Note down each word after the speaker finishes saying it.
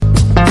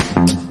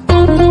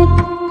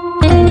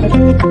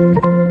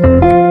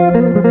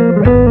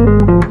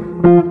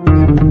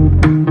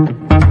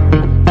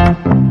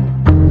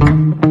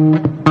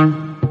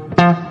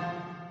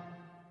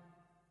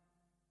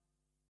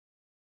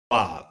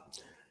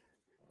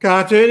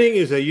Cartooning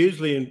is a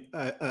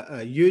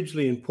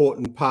hugely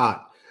important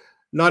part,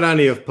 not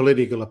only of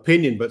political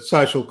opinion but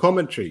social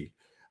commentary.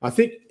 I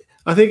think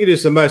it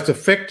is the most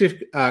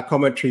effective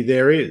commentary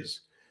there is.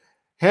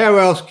 How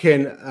else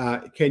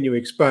can you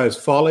expose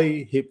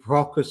folly,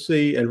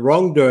 hypocrisy, and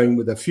wrongdoing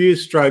with a few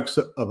strokes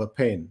of a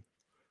pen?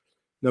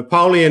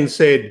 Napoleon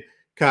said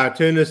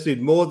cartoonists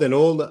did more than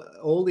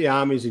all the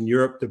armies in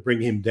Europe to bring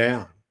him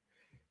down.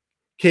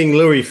 King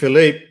Louis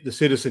Philippe, the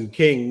citizen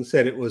king,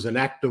 said it was an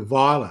act of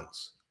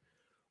violence.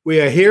 We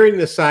are hearing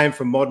the same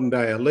from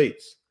modern-day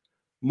elites.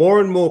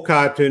 More and more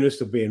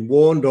cartoonists are being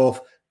warned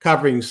off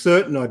covering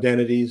certain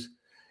identities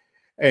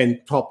and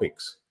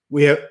topics.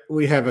 We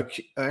have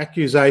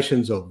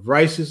accusations of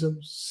racism,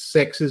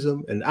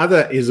 sexism, and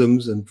other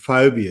isms and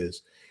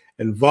phobias,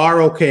 and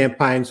viral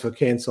campaigns for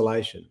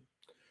cancellation.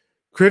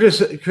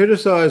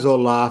 Criticize or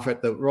laugh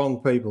at the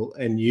wrong people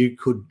and you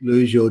could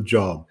lose your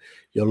job,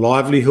 your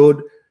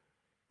livelihood,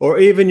 or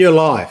even your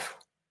life.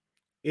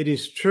 It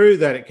is true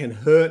that it can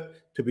hurt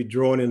to be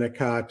drawn in a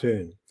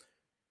cartoon,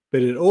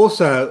 but it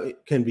also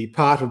can be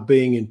part of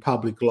being in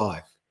public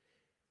life.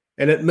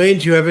 And it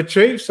means you have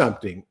achieved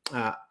something.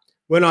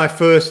 When I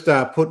first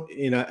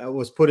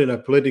was put in a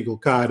political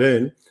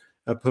cartoon,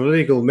 a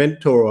political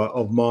mentor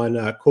of mine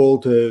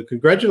called to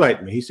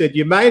congratulate me. He said,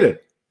 "You made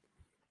it."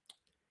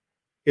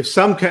 If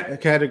some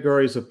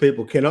categories of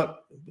people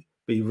cannot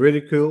be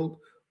ridiculed,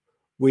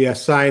 we are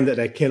saying that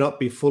they cannot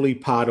be fully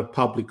part of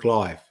public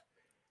life.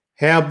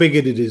 How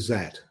bigoted is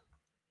that?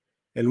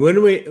 And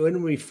when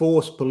we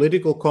force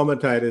political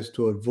commentators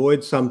to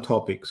avoid some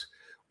topics,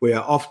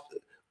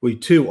 we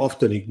too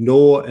often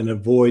ignore and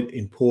avoid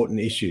important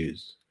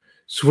issues.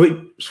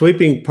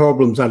 Sweeping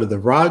problems under the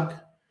rug.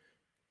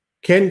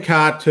 Can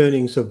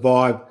cartooning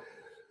survive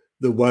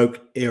the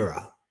woke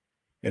era?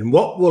 And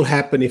what will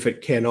happen if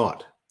it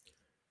cannot?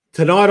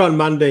 Tonight on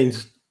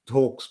Mundine's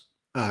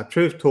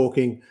Truth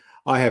Talking,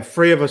 I have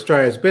three of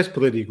Australia's best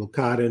political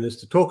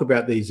cartoonists to talk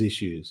about these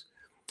issues.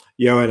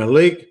 Joanna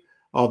Leake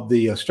of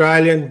The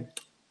Australian,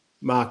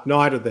 Mark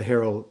Knight of the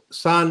Herald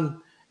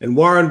Sun, and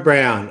Warren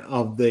Brown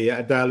of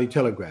the Daily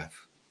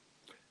Telegraph.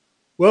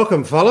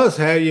 Welcome, fellas.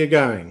 How are you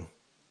going?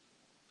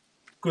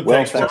 Good,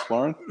 well, thanks,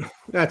 Warren.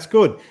 That's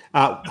good.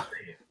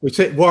 We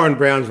said Warren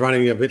Brown's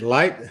running a bit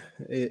late,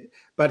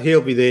 but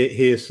he'll be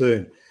here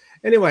soon.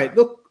 Anyway,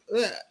 look,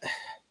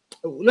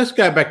 let's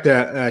go back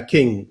to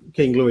King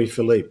Louis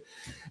Philippe,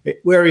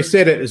 where he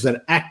said it is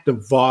an act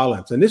of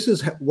violence. And this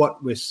is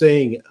what we're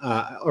seeing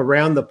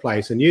around the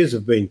place. And you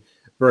have been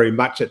very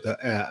much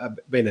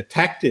been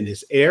attacked in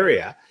this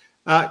area.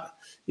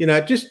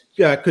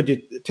 Could you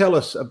tell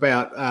us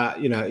about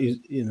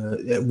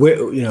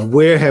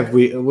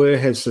where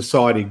has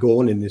society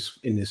gone in this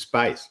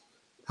space?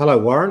 Hello,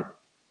 Warren.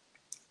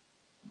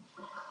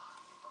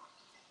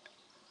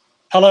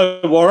 Hello,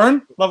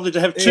 Warren. Lovely to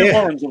have two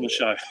Warrens on the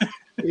show.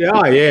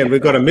 Yeah,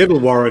 we've got a middle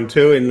Warren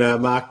too in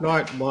Mark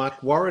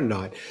Warren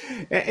Knight.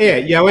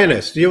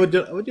 Joannis,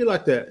 would you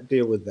like to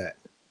deal with that?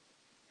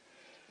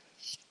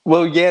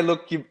 Well, yeah.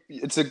 Look,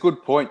 it's a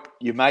good point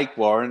you make,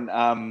 Warren.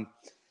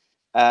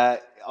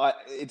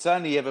 It's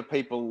only ever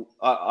people,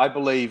 I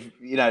believe,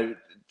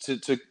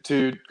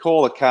 to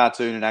call a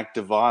cartoon an act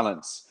of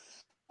violence,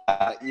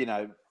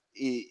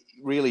 it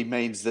really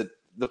means that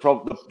the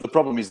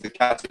problem is the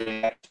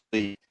cartoon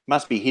actually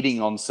must be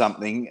hitting on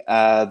something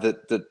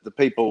that the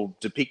people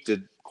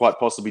depicted quite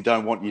possibly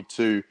don't want you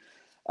to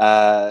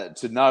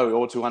know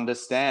or to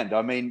understand.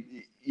 I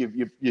mean,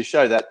 you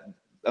show that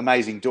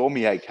amazing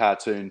Dormier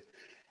cartoon,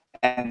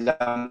 and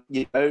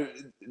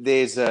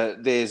there's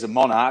a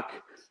monarch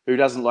who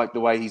doesn't like the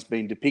way he's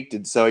been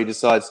depicted, so he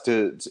decides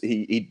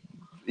he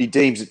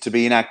deems it to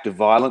be an act of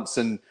violence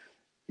and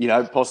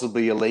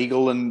possibly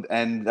illegal,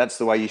 and that's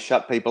the way you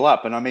shut people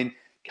up. And I mean,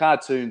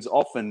 cartoons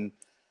often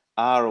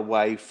are a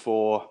way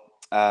for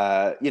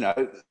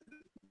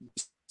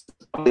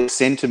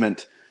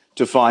sentiment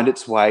to find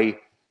its way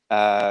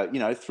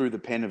through the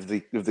pen of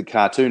the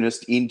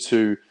cartoonist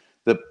into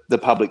the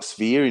public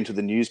sphere, into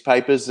the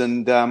newspapers,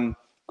 and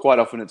quite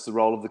often it's the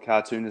role of the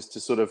cartoonist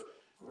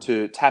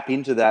to tap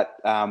into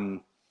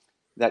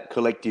that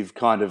collective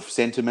kind of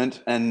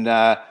sentiment and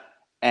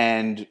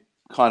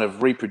kind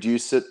of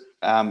reproduce it,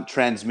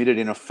 transmit it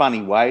in a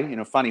funny way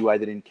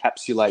that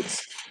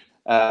encapsulates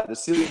the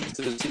silliness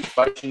of the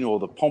situation, or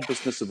the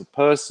pompousness of a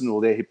person,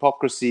 or their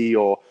hypocrisy,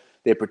 or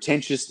their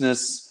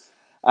pretentiousness,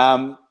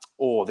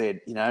 or their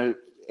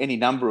any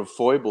number of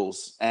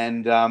foibles.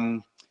 And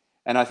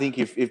I think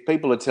if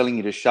people are telling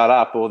you to shut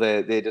up, or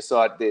they're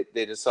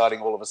deciding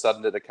all of a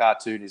sudden that a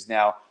cartoon is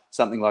now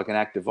something like an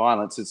act of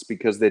violence, it's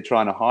because they're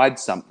trying to hide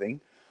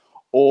something,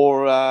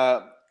 or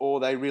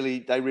they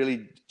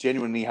really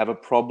genuinely have a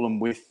problem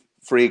with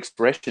free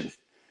expression.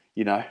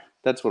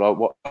 That's what I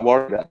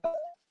worry about.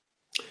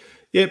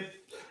 Yep.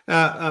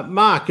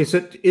 Mark, is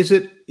it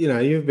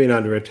you've been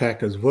under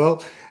attack as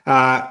well.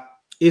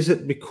 Is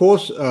it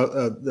because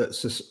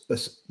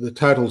the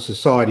total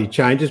society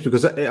changes?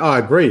 Because I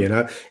agree,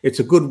 it's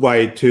a good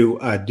way to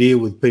deal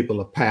with people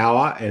of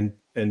power and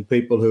and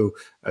people who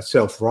are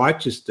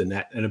self-righteous and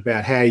that, and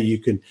about how you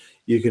can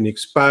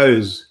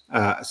expose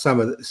some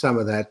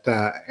of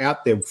that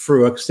out there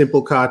through a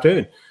simple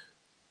cartoon.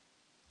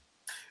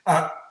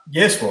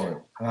 Yes,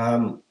 Warren.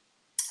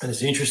 And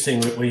it's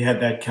interesting that we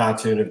had that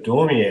cartoon of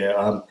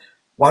Dormier.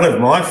 One of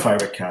my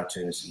favourite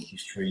cartoonists in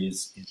history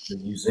is the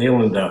New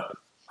Zealander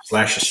 /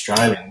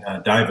 Australian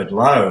David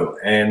Lowe,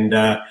 and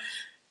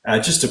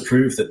just to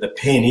prove that the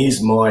pen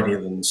is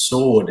mightier than the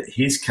sword,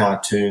 his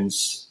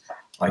cartoons,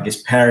 I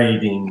guess,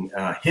 parodying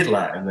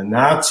Hitler and the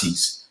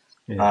Nazis,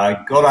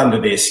 got under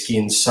their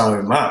skin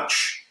so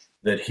much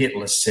that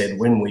Hitler said,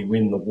 when we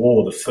win the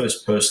war, the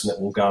first person that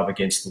will go up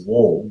against the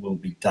wall will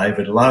be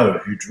David Lowe,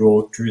 who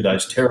drew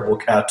those terrible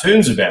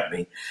cartoons about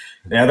me.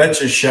 Now, that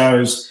just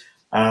shows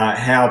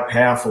how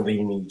powerful the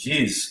image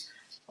is.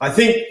 I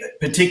think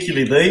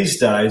particularly these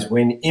days,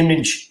 when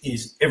image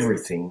is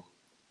everything,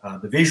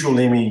 the visual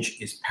image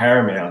is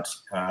paramount.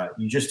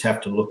 You just have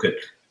to look at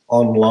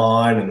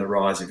online and the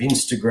rise of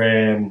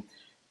Instagram,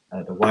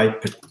 the way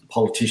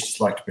politicians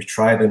like to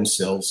portray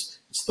themselves.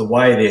 It's the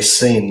way they're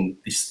seeing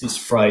this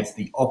phrase,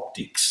 the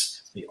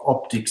optics. The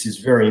optics is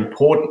very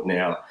important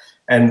now.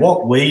 And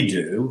what we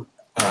do,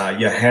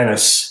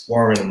 Johannes,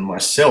 Warren and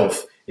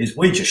myself, is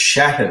we just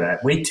shatter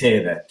that. We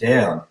tear that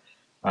down.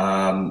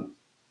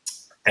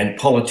 And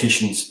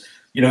politicians,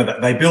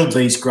 they build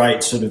these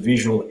great sort of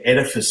visual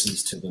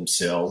edifices to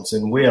themselves,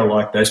 and we are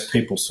like those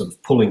people sort of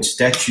pulling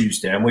statues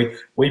down. We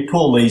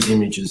pull these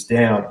images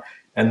down,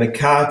 and the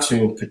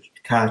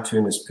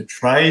cartoonist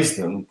portrays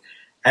them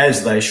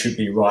as they should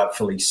be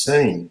rightfully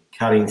seen,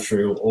 cutting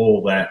through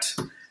all that,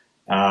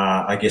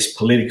 I guess,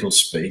 political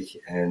speak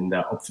and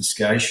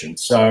obfuscation.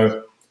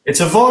 So it's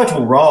a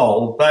vital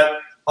role, but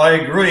I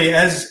agree,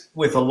 as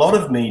with a lot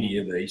of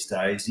media these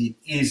days, it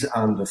is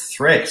under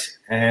threat.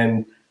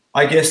 And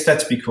I guess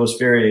that's because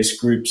various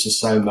groups are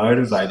so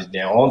motivated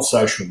now on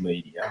social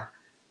media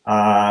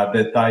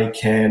that they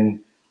can,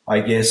 I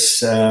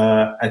guess,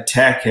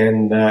 attack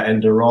and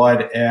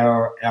deride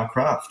our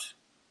craft.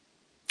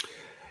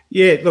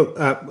 Yeah, look,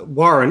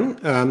 Warren,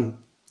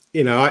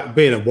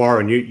 being a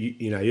Warren,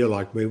 you're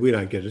like me. We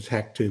don't get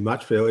attacked too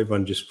much.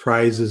 Everyone just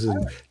praises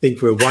and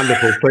think we're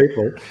wonderful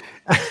people.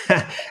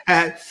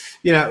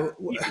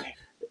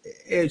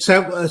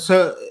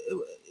 So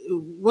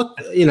what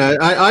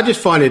I just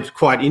find it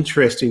quite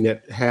interesting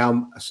that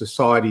how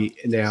society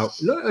now,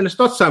 and it's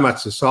not so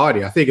much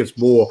society. I think it's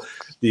more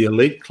the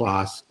elite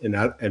class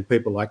and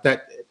people like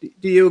that.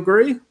 Do you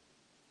agree?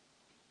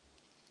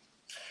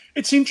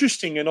 It's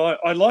interesting, and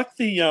I like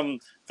the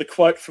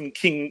quote from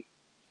King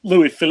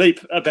Louis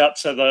Philippe about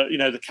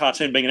the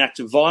cartoon being an act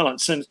of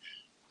violence. And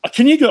I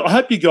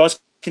hope you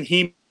guys can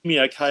hear me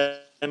okay.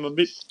 I'm a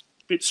bit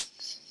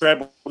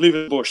scrabbled,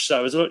 liver bush.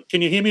 So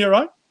can you hear me all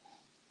right?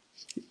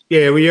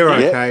 Yeah, well, you're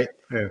okay.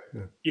 Yeah.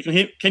 You can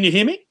hear? Can you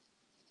hear me?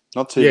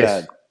 Not too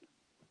bad.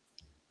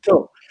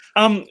 Cool.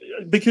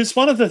 Because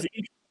one of the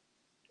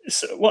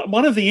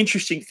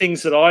interesting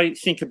things that I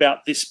think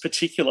about this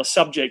particular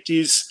subject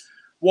is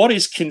what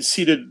is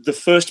considered the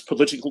first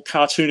political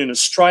cartoon in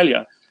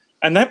Australia,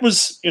 and that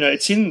was,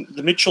 it's in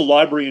the Mitchell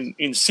Library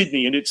in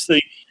Sydney, and it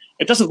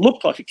doesn't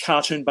look like a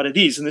cartoon, but it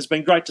is, and there's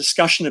been great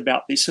discussion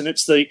about this, and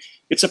it's a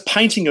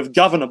painting of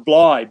Governor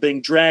Bligh being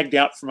dragged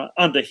out from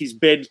under his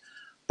bed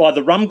by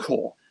the Rum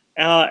Corps,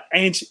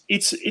 and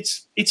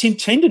it's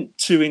intended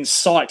to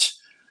incite,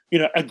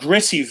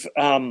 aggressive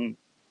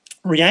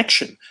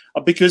reaction,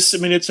 because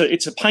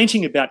it's a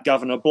painting about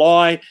Governor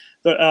Bligh.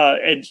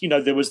 And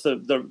there was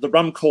the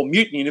Rum Corps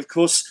mutiny, and of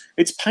course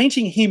it's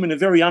painting him in a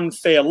very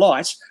unfair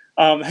light.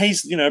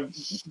 He's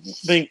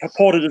being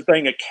purported as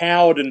being a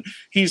coward, and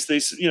he's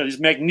this these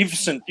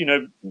magnificent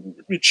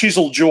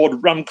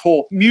chisel-jawed Rum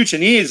Corps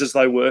mutineers, as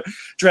they were,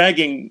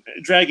 dragging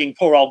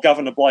poor old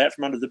Governor Bligh out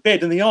from under the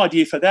bed. And the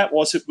idea for that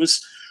was it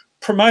was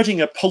promoting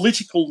a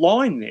political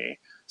line there,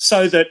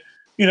 so that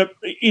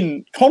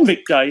in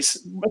convict days,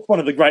 that's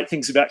one of the great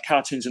things about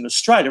cartoons in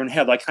Australia and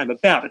how they came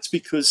about. It's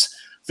because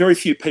very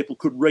few people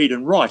could read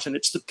and write, and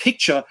it's the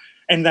picture,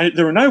 and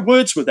there are no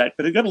words with that,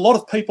 but it got a lot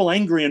of people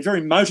angry and very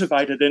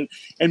motivated,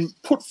 and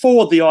put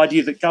forward the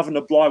idea that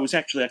Governor Bligh was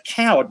actually a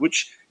coward,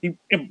 which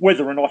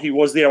whether or not he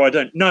was there, I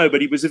don't know,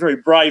 but he was a very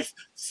brave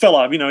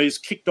fellow. He's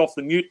kicked off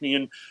the mutiny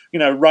and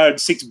rode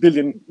 6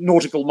 billion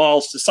nautical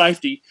miles to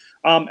safety,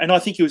 and I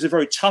think he was a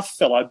very tough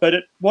fellow. But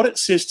what it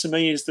says to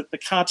me is that the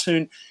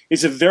cartoon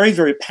is a very,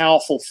 very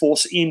powerful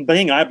force in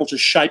being able to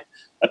shape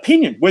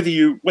opinion, whether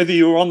you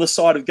were on the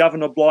side of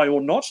Governor Bligh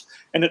or not.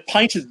 And it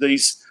painted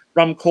these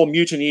Rum Corps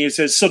mutineers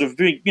as sort of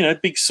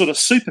big sort of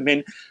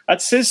supermen.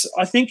 It says,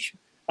 I think,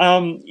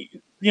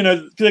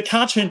 the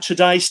cartoon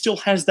today still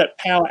has that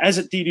power as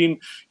it did in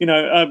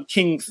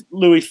King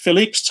Louis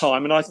Philippe's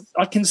time. And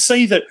I can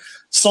see that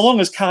so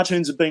long as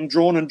cartoons are being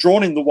drawn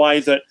in the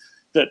way that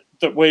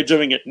we're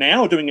doing it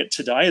now, doing it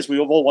today, as we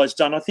have always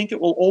done, I think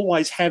it will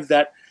always have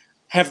that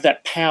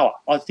power.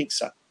 I think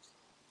so.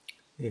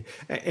 Yeah.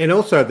 And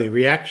also the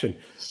reaction.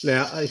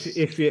 Now,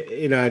 if you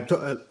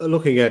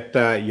looking at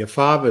your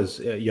father's,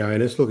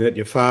 Jonas, looking at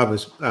your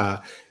father's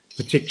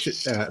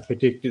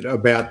predicted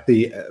about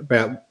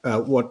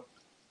what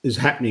is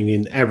happening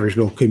in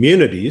Aboriginal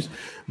communities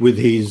with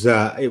his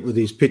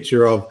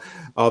picture of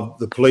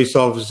the police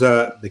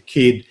officer, the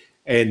kid,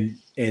 and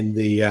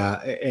the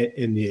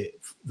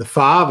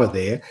father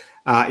there.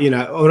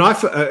 When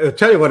I'll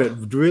tell you what, it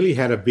really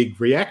had a big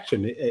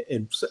reaction.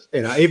 And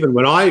even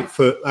when I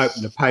first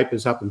opened the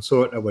papers up and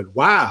saw it, I went,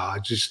 "Wow!" I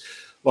just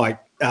like,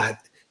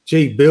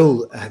 "Gee,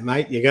 Bill,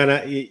 mate, you're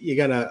gonna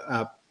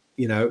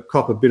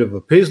cop a bit of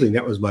a pizzling."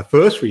 That was my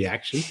first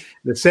reaction.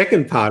 The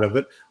second part of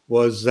it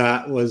was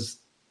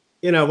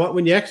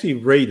when you actually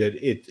read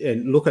it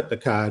and look at the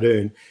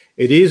cartoon,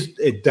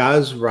 it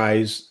does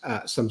raise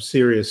some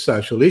serious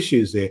social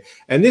issues there,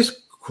 and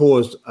this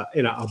caused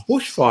a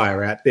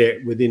bushfire out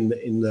there within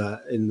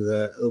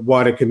the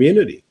wider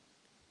community.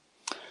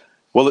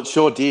 Well, it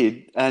sure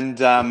did, and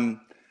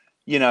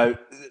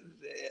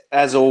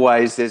as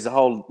always, there's a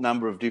whole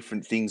number of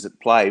different things at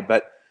play.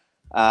 But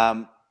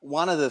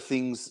one of the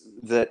things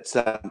that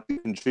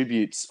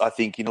contributes, I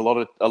think, in a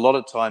lot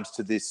of times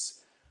to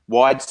this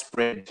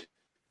widespread,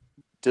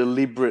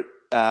 deliberate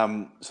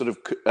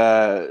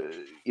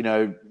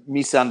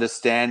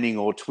misunderstanding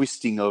or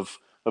twisting of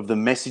the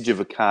message of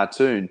a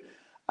cartoon.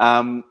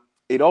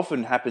 It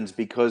often happens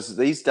because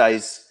these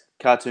days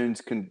cartoons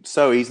can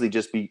so easily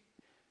just be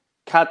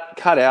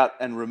cut out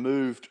and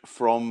removed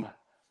from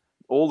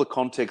all the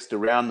context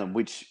around them,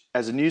 which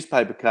as a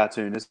newspaper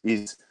cartoonist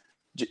is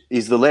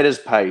the letters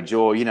page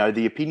or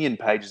the opinion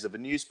pages of a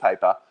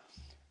newspaper,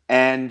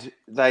 and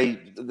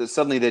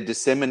suddenly they're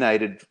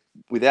disseminated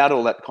without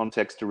all that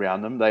context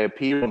around them. They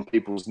appear on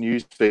people's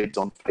news feeds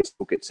on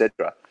Facebook,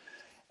 etc.,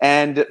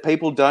 and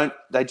people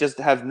they just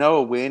have no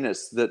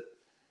awareness that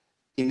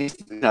in this,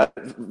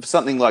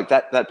 something like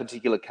that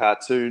particular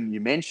cartoon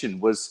you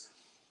mentioned was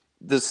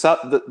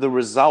the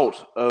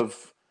result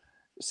of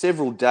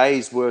several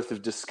days worth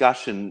of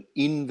discussion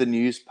in the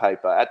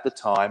newspaper at the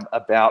time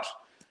about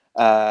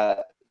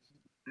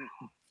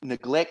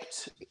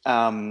neglect,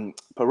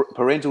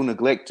 parental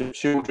neglect of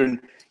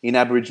children in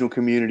Aboriginal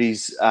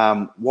communities,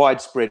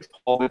 widespread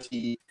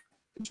poverty,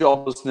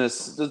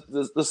 joblessness,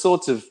 the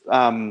sorts of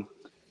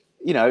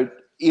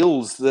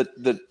ills that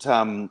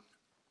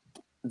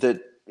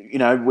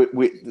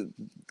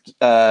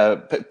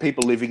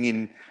people living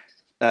in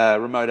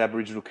remote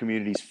Aboriginal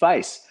communities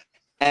face.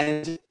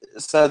 And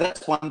so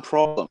that's one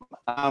problem.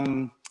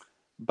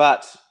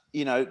 But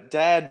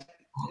Dad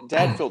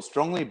felt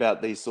strongly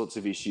about these sorts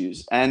of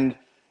issues, and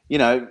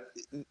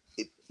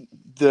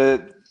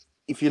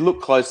if you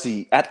look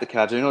closely at the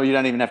cartoon, or you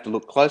don't even have to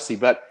look closely,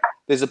 but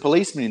there's a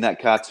policeman in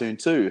that cartoon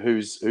too,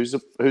 who's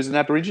an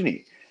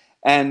Aborigine,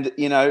 and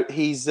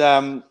he's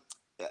I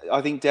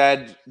think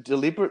Dad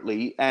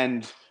deliberately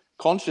and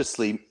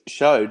consciously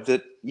showed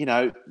that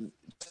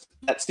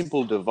that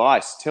simple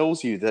device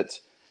tells you that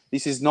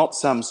this is not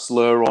some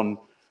slur on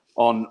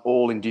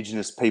all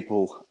Indigenous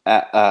people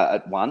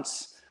at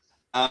once.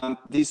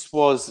 This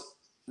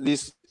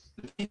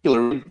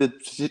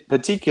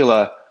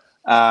particular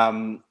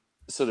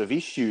sort of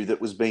issue that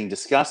was being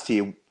discussed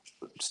here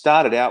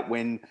started out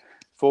when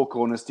Four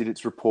Corners did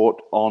its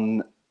report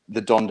on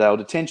the Dondale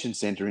Detention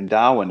Centre in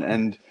Darwin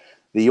and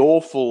the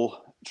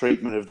awful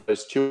treatment of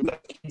those children,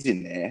 kids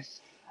in there,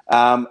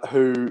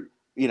 who,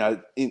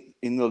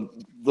 in the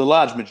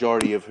large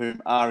majority of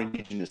whom are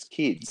Indigenous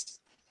kids.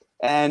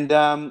 And,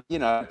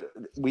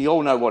 we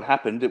all know what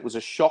happened. It was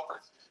a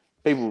shock.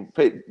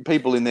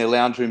 People in their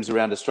lounge rooms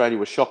around Australia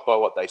were shocked by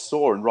what they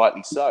saw, and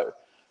rightly so.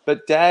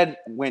 But Dad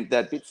went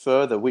that bit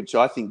further, which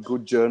I think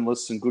good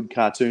journalists and good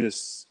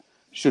cartoonists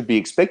should be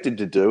expected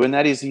to do, and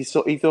that is he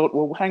thought,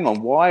 well, hang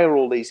on, why are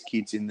all these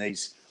kids in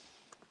these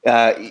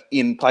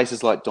in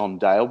places like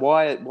Dondale?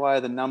 Why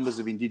are the numbers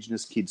of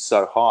Indigenous kids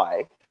so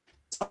high?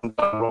 Something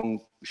going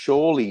wrong,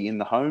 surely, in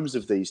the homes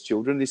of these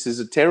children. This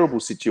is a terrible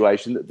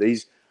situation that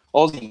these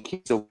Aussie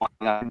kids are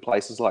winding up in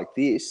places like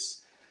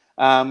this.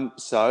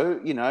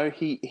 So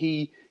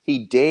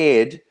he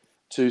dared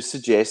to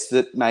suggest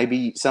that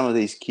maybe some of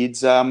these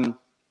kids aren't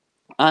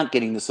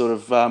getting the sort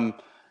of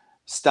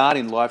start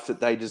in life that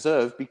they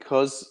deserve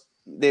because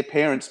their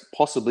parents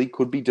possibly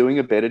could be doing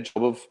a better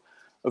job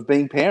of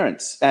being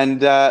parents. And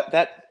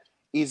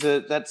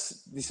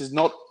this is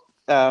not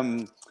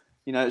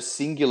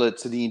singular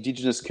to the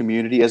Indigenous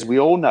community. As we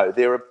all know,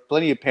 there are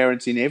plenty of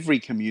parents in every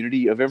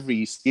community of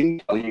every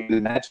skin colour you can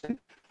imagine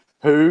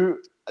who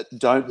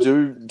don't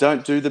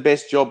do the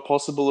best job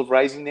possible of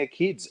raising their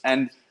kids.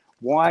 And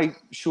why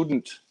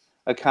shouldn't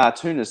a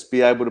cartoonist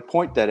be able to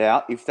point that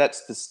out if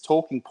that's the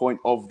talking point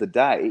of the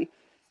day?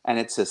 And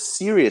it's a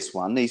serious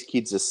one. These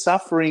kids are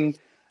suffering.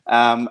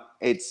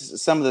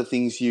 It's some of the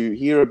things you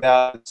hear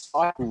about,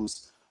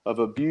 cycles of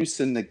abuse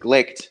and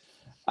neglect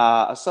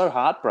are so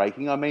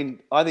heartbreaking. I mean,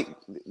 I think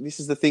this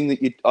is the thing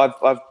that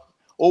I've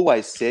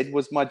always said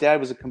was my dad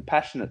was a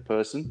compassionate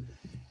person,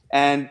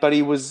 but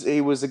he was a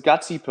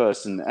gutsy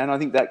person, and I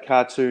think that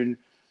cartoon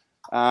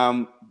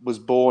was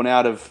born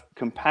out of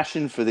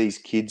compassion for these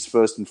kids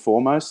first and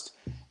foremost,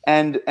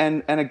 and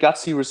a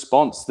gutsy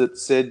response that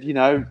said,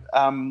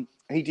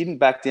 he didn't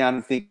back down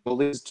and think, well,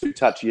 this is too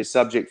touchy a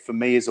subject for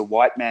me as a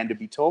white man to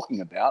be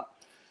talking about.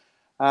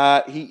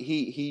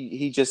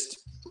 He just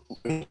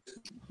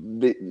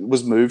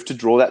was moved to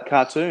draw that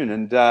cartoon,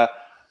 and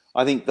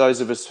I think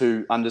those of us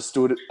who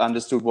understood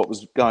what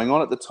was going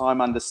on at the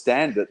time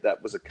understand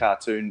that was a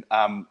cartoon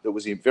that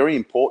was very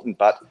important.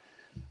 But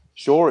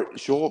sure,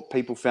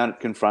 people found it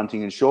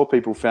confronting, and sure,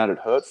 people found it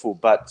hurtful.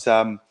 But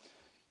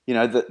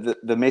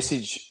the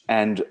message,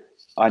 and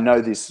I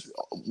know this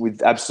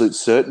with absolute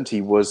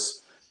certainty,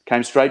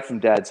 came straight from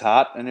Dad's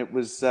heart, and it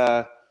was.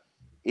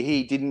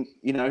 He didn't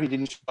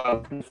show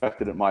up the fact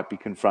that it might be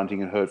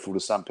confronting and hurtful to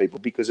some people,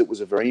 because it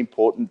was a very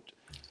important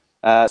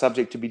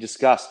subject to be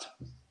discussed.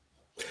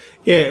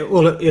 Yeah,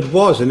 well, it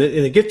was, and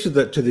it gets to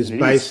this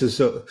basis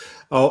of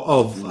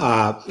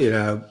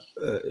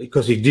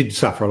because he did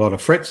suffer a lot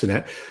of threats in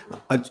that.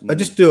 I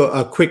just do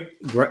a quick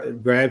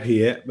grab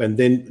here, and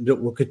then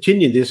we'll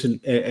continue this, and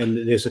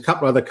there's a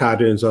couple other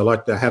cartoons I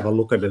like to have a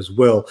look at as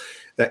well,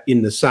 that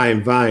in the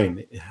same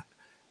vein.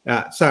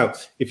 So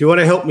if you want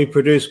to help me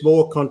produce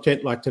more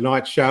content like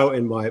tonight's show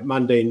in my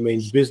Mundine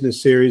Means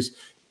Business series,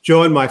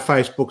 join my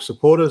Facebook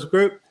supporters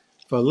group.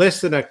 For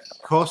less than a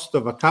cost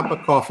of a cup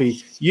of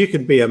coffee, you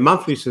can be a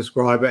monthly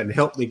subscriber and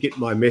help me get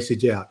my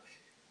message out.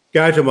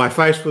 Go to my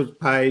Facebook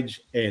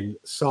page and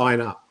sign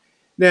up.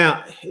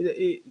 Now,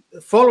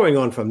 following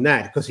on from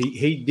that, because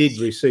he did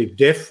receive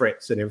death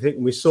threats and everything,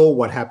 and we saw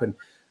what happened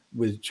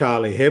with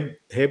Charlie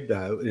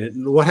Hebdo,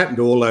 and what happened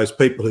to all those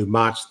people who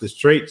marched the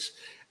streets,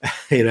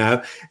 and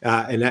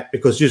that,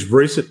 because just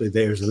recently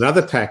there was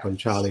another attack on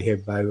Charlie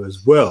Hebdo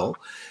as well,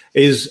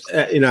 is,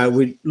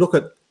 we look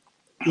at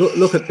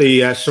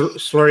the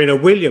Serena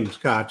Williams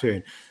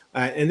cartoon,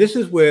 and this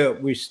is where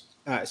we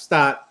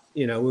start.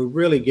 We're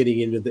really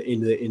getting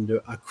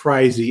into a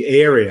crazy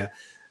area,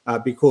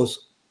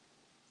 because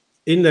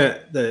in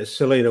the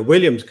Serena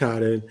Williams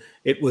cartoon,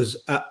 it was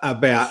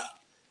about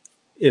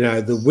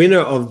the winner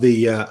of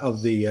the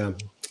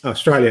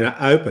Australian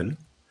Open.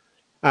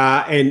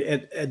 And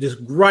at this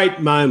great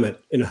moment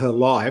in her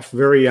life,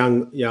 very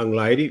young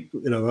lady,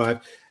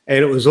 and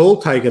it was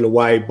all taken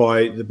away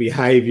by the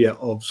behaviour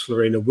of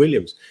Serena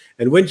Williams.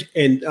 And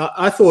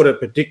I thought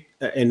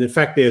and in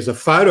fact, there's a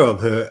photo of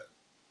her,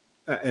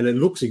 and it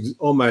looks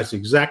almost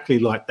exactly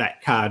like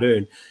that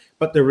cartoon.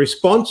 But the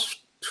response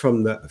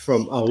from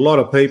a lot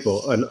of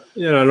people, and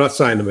I'm not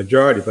saying the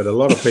majority, but a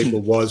lot of people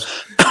was,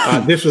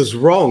 this was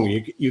wrong.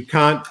 You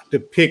can't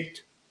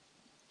depict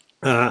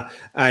an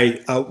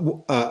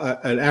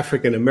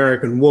African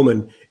American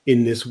woman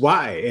in this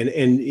way,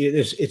 and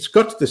it's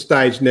got to the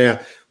stage now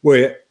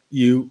where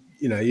you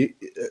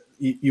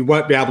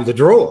won't be able to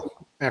draw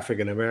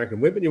African American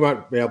women, you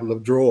won't be able to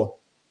draw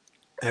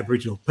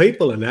Aboriginal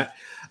people in that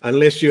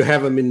unless you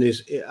have them in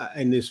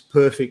this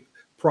perfect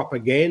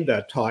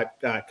propaganda type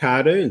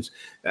cartoons.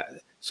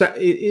 So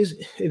is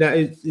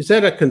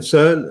that a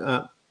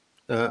concern,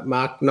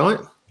 Mark Knight?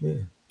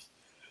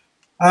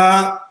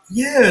 Yeah.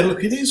 Yeah,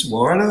 look, it is,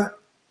 Warren.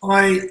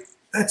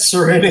 That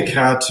Serena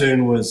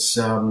cartoon was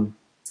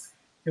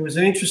it was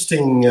an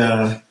interesting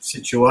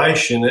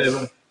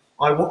situation.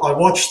 I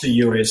watched the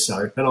US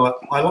Open.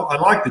 I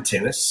like the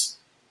tennis,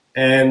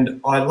 and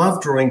I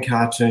love drawing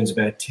cartoons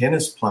about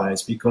tennis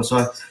players because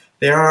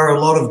there are a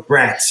lot of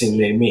brats in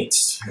their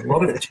midst. A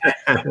lot of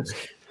champions.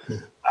 They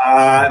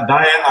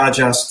are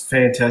just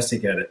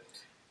fantastic at it.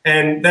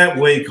 And that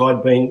week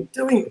I'd been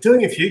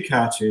doing a few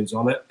cartoons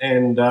on it,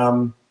 and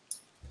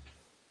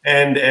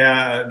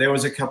there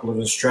was a couple of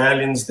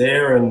Australians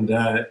there, and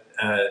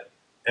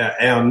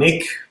our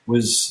Nick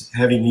was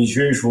having his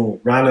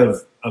usual run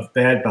of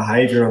bad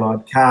behaviour, and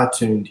I'd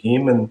cartooned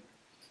him, and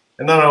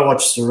then I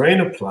watched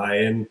Serena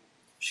play, and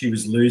she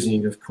was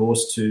losing, of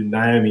course, to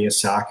Naomi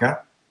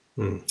Osaka,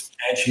 and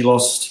she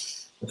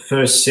lost the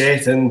first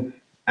set, and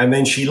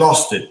then she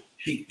lost it.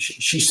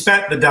 She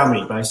spat the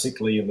dummy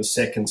basically in the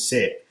second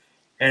set,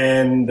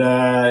 and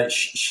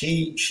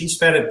she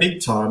spat it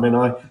big time, and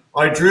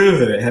I drew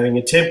her having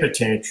a temper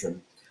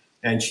tantrum,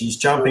 and she's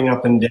jumping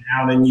up and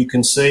down, and you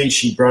can see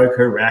she broke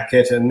her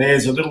racket, and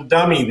there's a little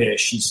dummy there.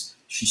 She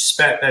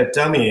spat that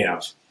dummy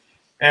out,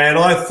 and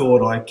I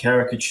thought I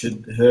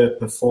caricatured her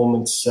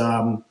performance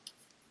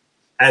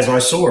as I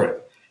saw it.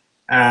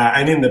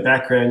 And in the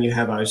background, you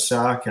have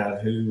Osaka,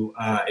 who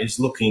is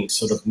looking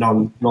sort of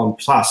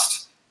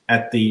nonplussed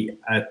at the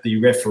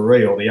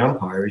referee or the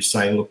umpire, who's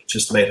saying, "Look,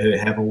 just let her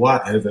have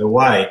her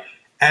way,"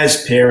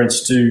 as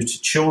parents do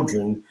to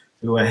children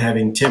who are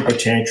having temper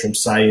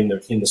tantrums, say in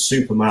the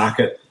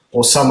supermarket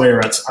or somewhere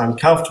it's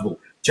uncomfortable.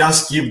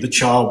 Just give the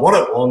child what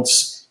it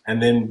wants,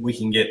 and then we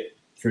can get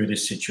through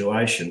this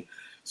situation.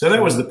 So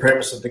that was the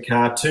premise of the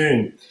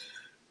cartoon.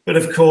 But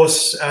of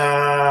course,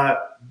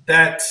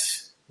 that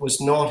was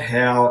not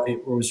how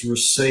it was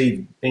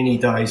received many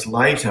days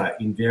later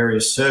in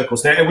various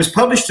circles. Now, it was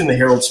published in the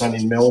Herald Sun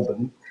in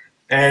Melbourne,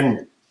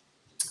 and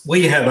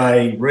we have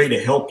a reader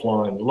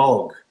helpline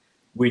log,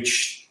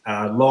 which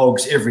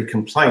logs every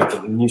complaint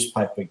that the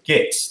newspaper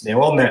gets.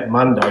 Now, on that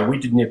Monday, we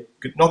did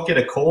not get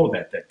a call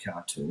about that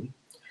cartoon.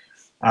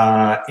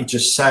 It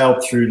just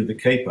sailed through to the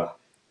keeper.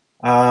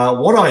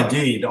 What I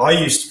did, I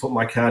used to put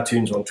my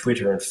cartoons on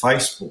Twitter and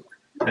Facebook.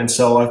 And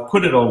so I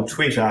put it on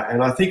Twitter,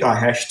 and I think I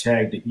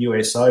hashtagged it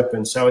US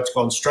Open. So it's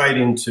gone straight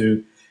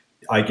into,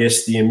 I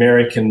guess, the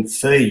American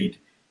feed.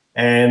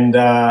 And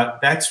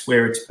that's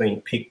where it's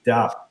been picked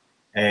up,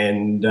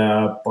 and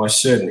by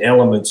certain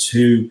elements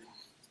who,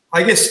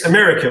 I guess,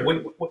 America,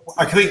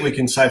 I think we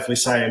can safely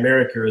say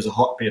America is a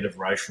hotbed of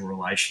racial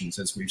relations,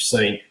 as we've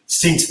seen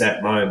since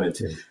that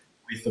moment,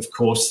 with, of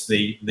course,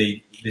 the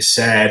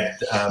sad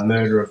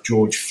murder of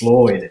George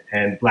Floyd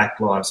and Black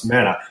Lives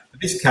Matter. But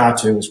this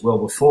cartoon was well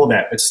before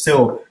that, but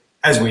still,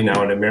 as we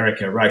know in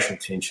America, racial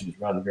tensions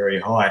run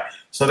very high.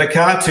 So the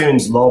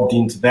cartoon's lobbed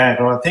into that,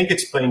 and I think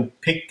it's been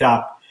picked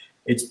up,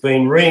 it's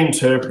been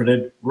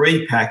reinterpreted,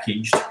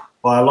 repackaged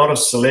by a lot of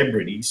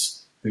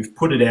celebrities who've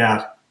put it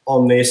out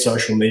on their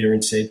social media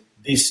and said,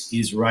 this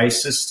is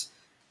racist,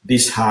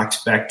 this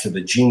harks back to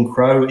the Jim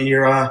Crow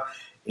era,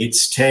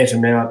 it's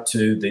tantamount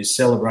to the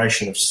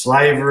celebration of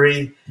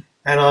slavery.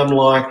 And I'm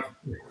like,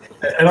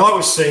 and I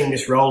was seeing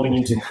this rolling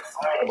into my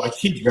phone, and my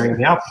kids rang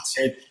me up and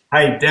said,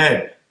 hey,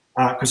 Dad,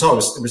 because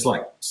it was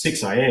like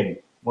 6 a.m.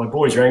 My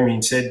boys rang me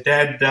and said,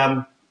 Dad,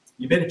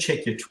 you better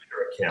check your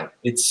Twitter account.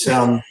 It's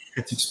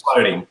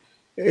exploding.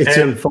 It's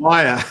on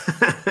fire.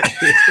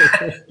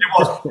 It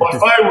was. My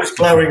phone was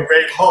glowing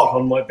red hot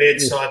on my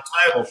bedside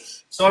table.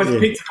 So I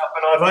picked it up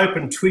and I've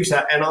opened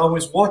Twitter, and I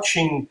was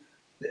watching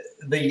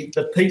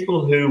the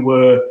people who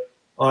were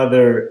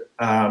either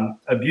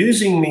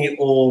abusing me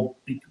or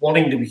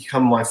wanting to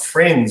become my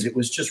friends. It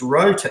was just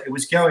it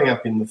was going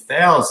up in the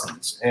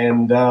thousands.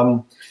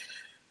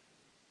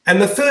 And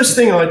the first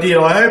thing I did,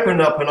 I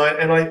opened up and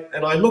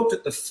I looked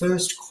at the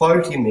first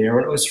quote in there,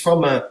 and it was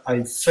from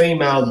a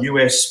female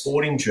US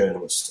sporting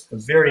journalist, a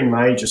very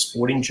major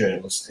sporting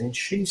journalist. And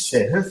she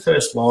said, her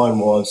first line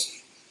was,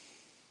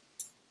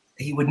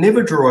 he would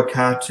never draw a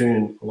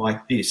cartoon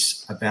like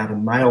this about a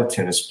male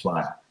tennis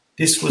player.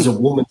 This was a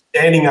woman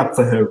standing up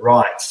for her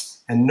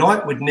rights, and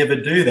Knight would never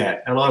do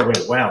that. And I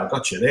went, wow, I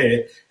got you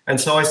there. And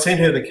so I sent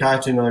her the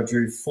cartoon I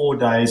drew 4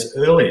 days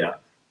earlier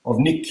of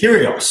Nick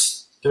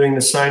Kyrgios doing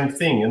the same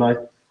thing, and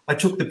I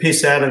took the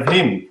piss out of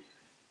him.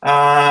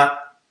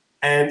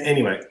 And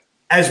anyway,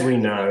 as we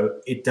know,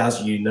 it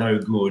does you no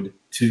good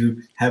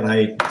to have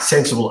a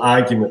sensible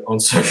argument on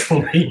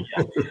social media.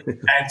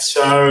 And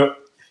so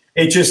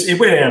it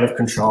went out of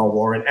control,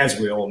 Warren, as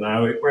we all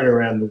know. It went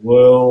around the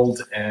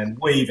world, and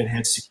we even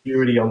had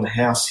security on the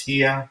house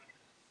here.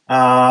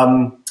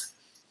 And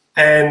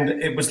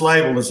it was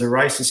labelled as a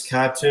racist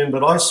cartoon,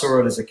 but I saw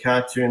it as a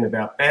cartoon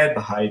about bad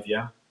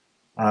behaviour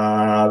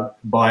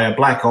by a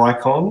black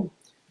icon.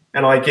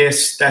 And I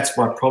guess that's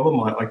my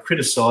problem. I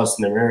criticised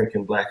an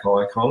American black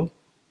icon.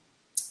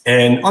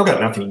 And I've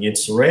got nothing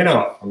against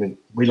Serena. I mean,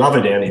 we love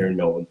her down here in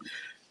Melbourne.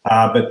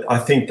 But I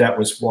think that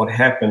was what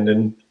happened.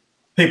 And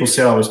people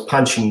said I was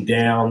punching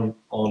down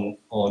on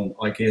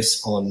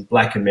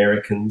black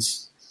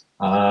Americans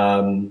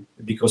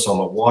because I'm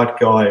a white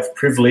guy of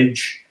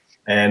privilege.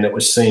 And it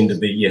was seen to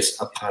be,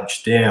 yes, a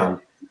punch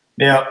down.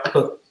 Now,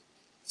 look,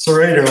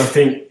 Serena, I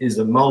think, is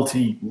a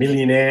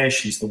multi-millionaire.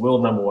 She's the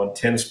world #1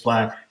 tennis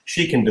player.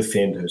 She can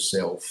defend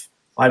herself.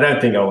 I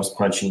don't think I was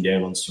punching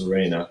down on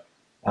Serena.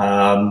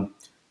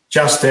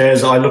 Just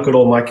as I look at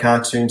all my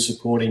cartoons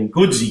supporting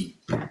Goodsey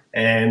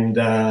and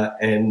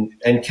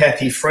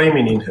Kathy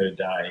Freeman in her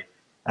day,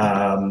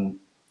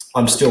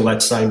 I'm still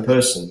that same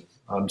person.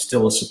 I'm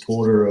still a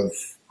supporter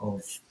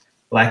of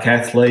black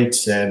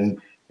athletes and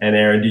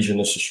our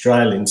Indigenous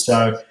Australians.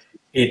 So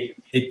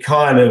it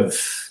kind of,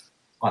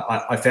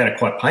 I found it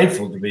quite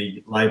painful to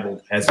be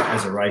labelled as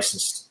a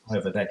racist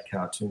over that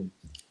cartoon.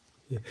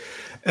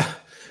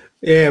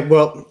 Yeah,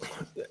 well,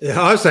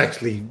 I was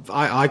actually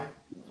I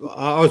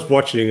was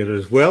watching it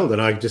as well,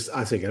 and I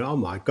thinking, oh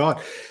my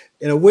God,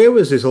 where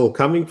was this all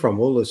coming from?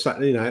 All of a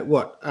sudden,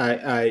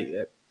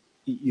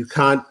 you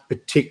can't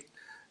depict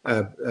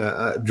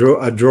a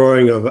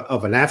drawing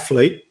of an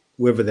athlete,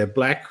 whether they're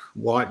black,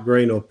 white,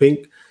 green, or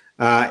pink,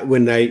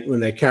 when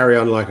they carry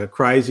on like a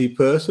crazy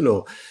person,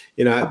 or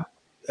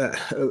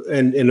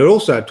and it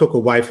also took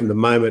away from the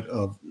moment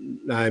of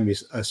Naomi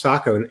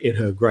Osaka in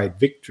her great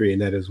victory in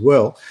that as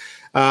well.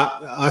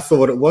 I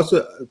thought it was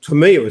a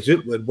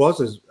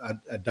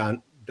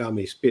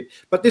dummy spit.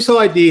 But this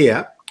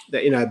idea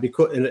that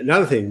because, and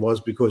another thing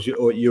was because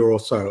you're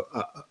also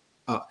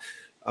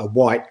a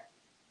white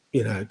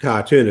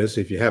cartoonist.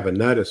 If you haven't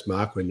noticed,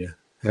 Mark, when you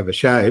have a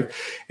shave,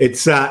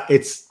 it's the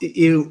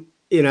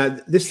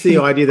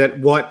idea that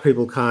white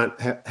people can't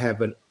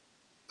have a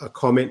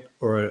comment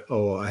or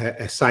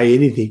say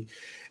anything,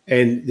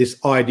 and this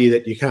idea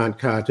that you can't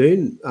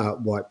cartoon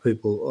white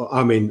people,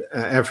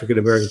 African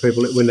American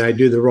people, when they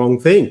do the wrong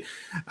thing.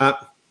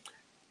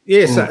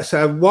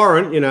 So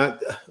Warren,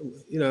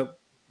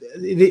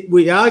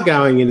 we are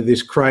going into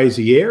this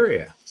crazy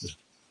area.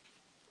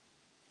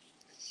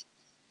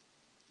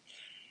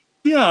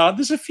 Yeah,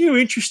 there's a few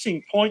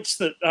interesting points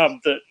that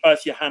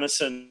both Johannes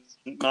and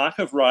Mark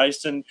have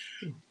raised, and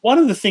one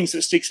of the things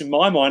that sticks in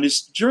my mind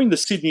is during the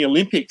Sydney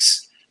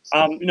Olympics,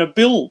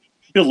 Bill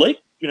Leak,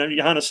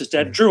 Johannes'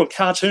 dad, drew a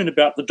cartoon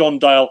about the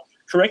Dondale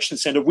Correction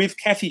Centre with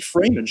Kathy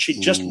Freeman.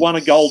 She'd just won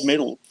a gold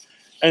medal.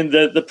 And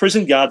the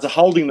prison guards are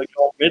holding the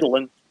gold medal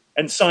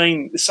and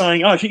saying,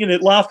 oh,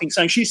 laughing,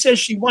 saying, she says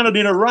she won it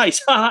in a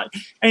race.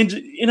 And,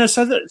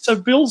 so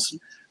Bill's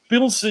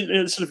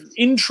sort of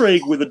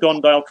intrigue with the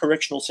Dondale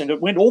Correctional Centre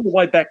went all the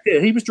way back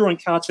there. He was drawing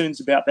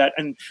cartoons about that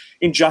and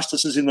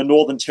injustices in the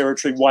Northern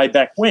Territory way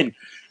back when.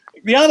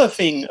 The other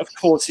thing, of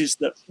course, is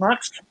that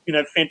Mark's,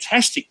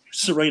 fantastic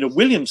Serena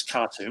Williams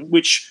cartoon,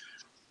 which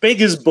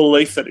beggars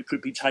belief that it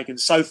could be taken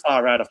so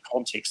far out of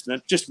context, and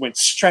it just went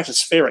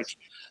stratospheric.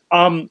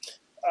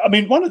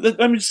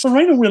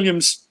 Serena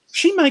Williams,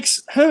 she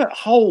makes her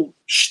whole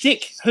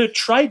shtick, her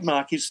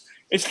trademark is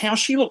how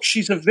she looks.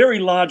 She's a very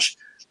large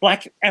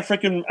Black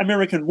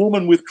African-American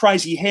woman with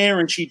crazy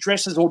hair, and she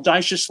dresses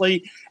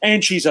audaciously,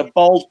 and she's a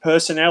bold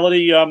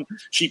personality.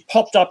 She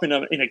popped up in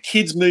a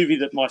kids' movie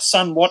that my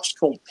son watched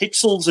called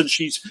Pixels, and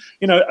she's,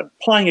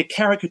 playing a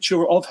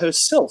caricature of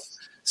herself.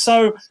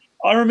 So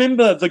I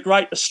remember the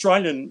great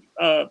Australian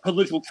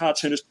political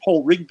cartoonist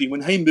Paul Rigby,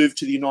 when he moved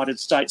to the United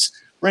States,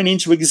 ran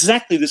into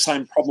exactly the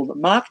same problem that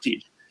Mark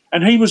did.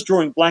 And he was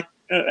drawing Black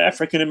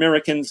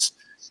African-Americans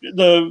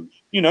the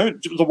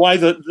way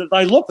that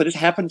they look, that it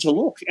happened to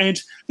look.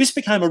 And this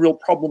became a real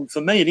problem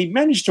for me, and he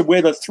managed to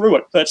weather through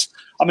it. But,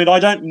 I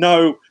don't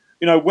know,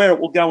 where it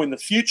will go in the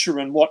future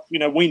and what,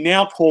 we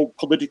now call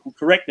political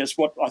correctness,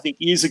 what I think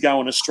years ago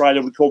in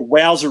Australia we called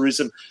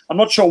wowserism. I'm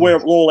not sure where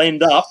it will all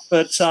end up,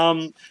 but,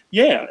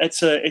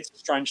 it's a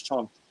strange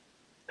time.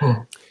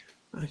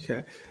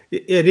 Okay.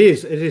 It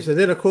is. And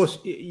then, of course,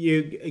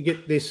 you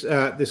get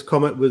this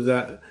comment with,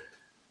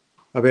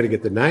 I better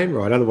get the name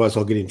right, otherwise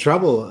I'll get in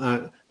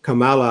trouble,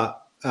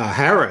 Kamala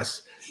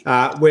Harris,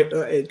 get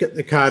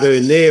the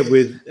cartoon there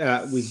with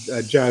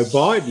Joe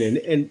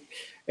Biden, and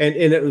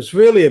it was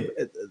really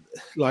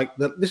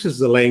this is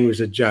the language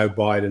that Joe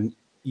Biden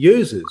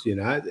uses,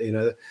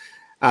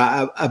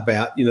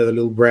 about the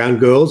little brown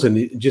girls,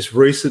 and just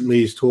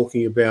recently he's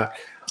talking about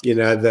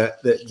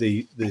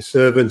the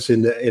servants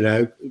in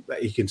the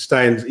he can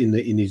stay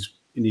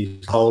in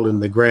his hole in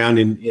the ground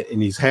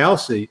in his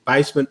house, the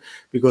basement,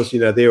 because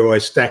they're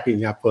always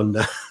stacking up on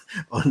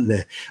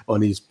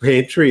his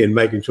pantry and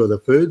making sure the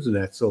foods and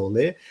that's all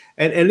there.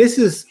 And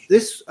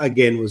this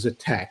again was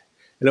attacked,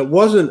 and it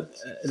wasn't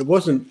the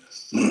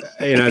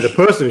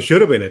person who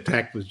should have been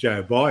attacked was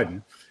Joe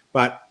Biden,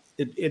 but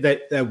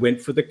they went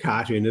for the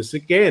cartoonist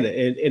again,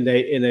 and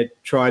they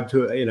tried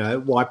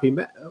to wipe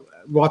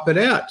it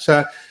out.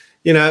 So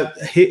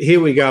here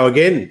we go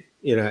again.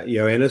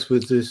 Johannes,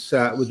 with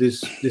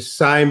this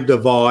same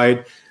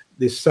divide,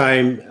 this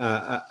same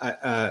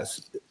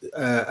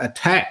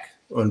attack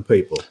on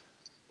people.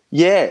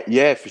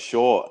 Yeah, for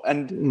sure.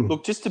 And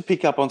look, just to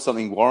pick up on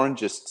something Warren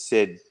just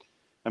said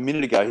a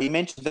minute ago, he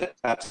mentioned that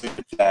cartoon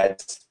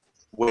ads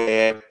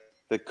where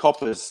the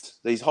coppers,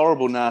 these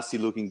horrible,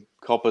 nasty-looking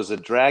coppers, are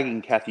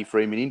dragging Kathy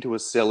Freeman into a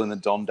cell in the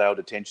Dondale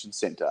Detention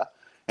Centre,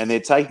 and they're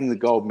taking the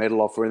gold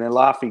medal off her, and they're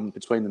laughing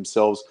between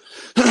themselves,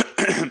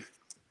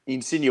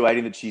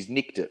 insinuating that she's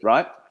nicked it,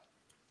 right?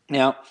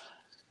 Now,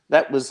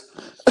 that was,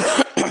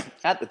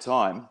 at the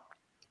time,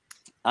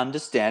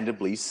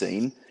 understandably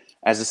seen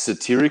as a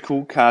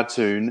satirical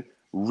cartoon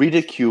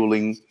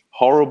ridiculing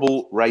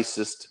horrible,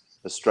 racist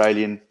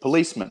Australian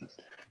policemen.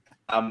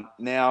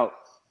 Now,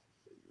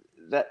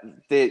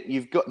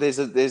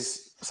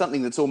 there's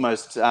something that's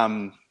almost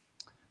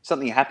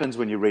something happens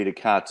when you read a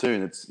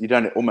cartoon.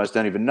 You almost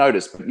don't even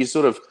notice, but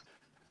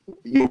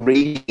you're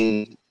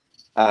reading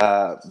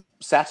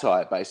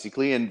satire,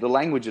 basically, and the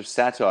language of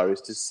satire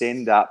is to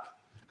send up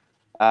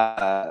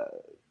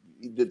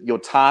your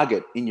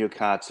target in your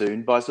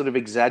cartoon by sort of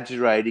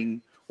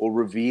exaggerating or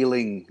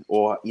revealing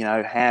or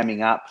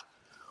hamming up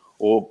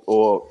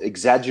or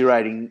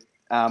exaggerating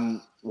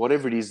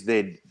whatever it is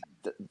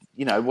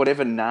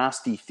whatever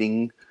nasty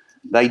thing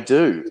they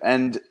do.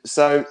 And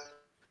so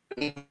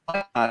in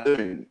my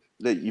cartoon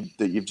that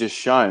you've just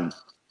shown,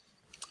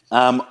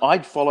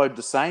 I'd followed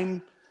the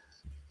same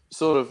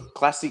sort of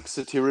classic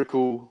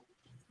satirical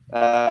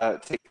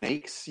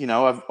techniques.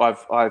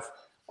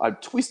 I've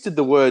twisted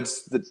the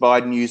words that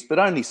Biden used, but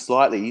only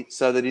slightly,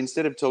 so that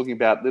instead of talking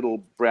about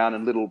little brown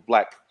and little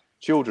black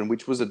children,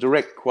 which was a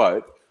direct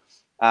quote,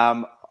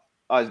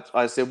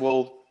 I said,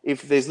 well,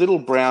 if there's little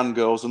brown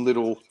girls and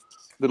little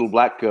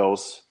black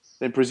girls,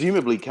 then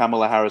presumably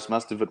Kamala Harris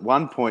must have at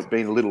one point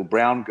been a little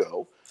brown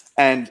girl,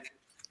 and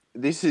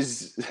this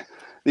is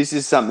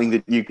something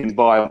that you can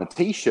buy on a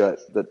T-shirt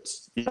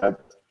that's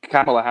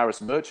Kamala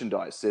Harris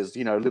merchandise, says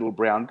little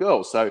brown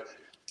girl. So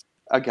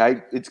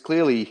okay, it's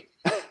clearly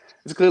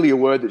a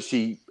word that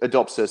she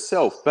adopts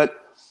herself, but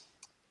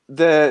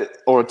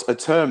or a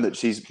term that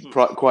she's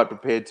quite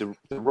prepared to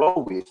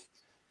roll with.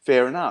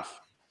 Fair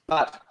enough,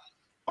 but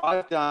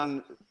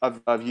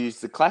I've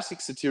used the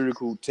classic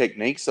satirical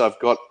techniques. I've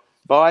got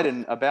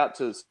Biden about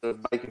to sort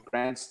of make a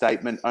grand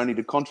statement, only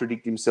to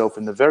contradict himself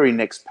in the very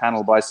next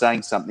panel by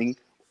saying something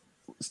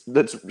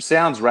that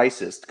sounds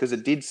racist, because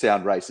it did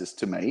sound racist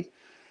to me.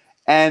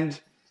 And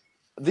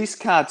this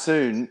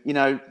cartoon,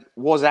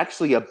 was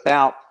actually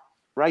about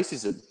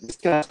racism. This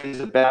cartoon is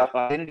about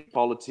identity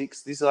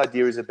politics. This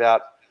idea is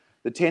about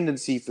the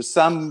tendency for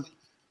some,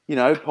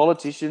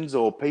 politicians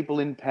or people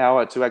in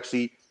power to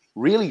actually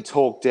really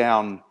talk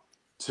down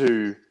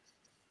to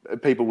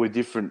people with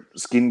different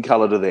skin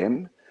color to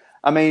them.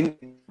 I mean,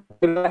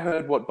 when I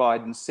heard what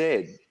Biden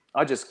said,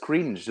 I just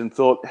cringed and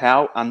thought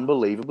how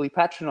unbelievably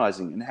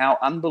patronizing and how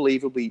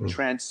unbelievably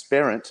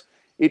transparent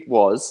it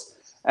was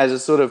as a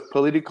sort of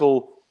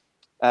political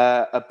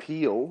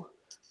appeal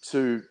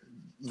to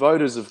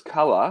voters of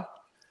color,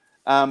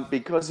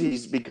 because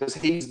he's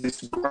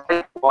this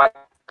great white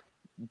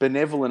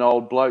benevolent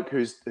old bloke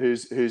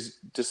who's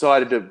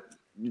decided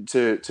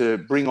to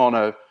bring on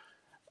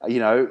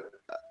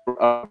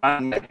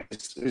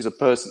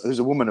who's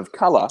a woman of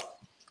color,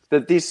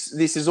 that this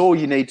is all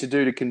you need to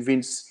do to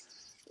convince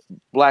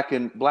black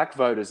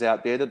voters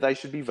out there that they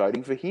should be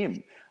voting for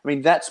him. I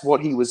mean, that's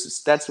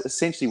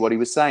essentially what he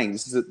was saying.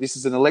 This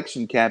is an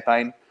election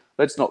campaign.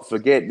 Let's not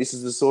forget, this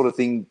is the sort of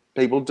thing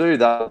people do.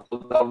 They'll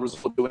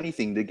resort to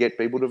anything to get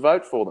people to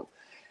vote for them.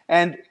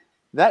 And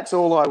that's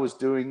all I was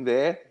doing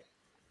there.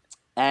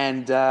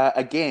 And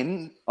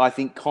again, I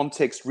think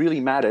context really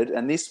mattered.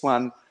 And this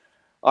one,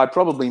 I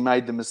probably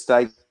made the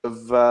mistake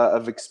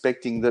of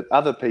expecting that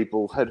other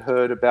people had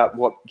heard about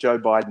what Joe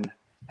Biden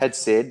had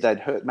said.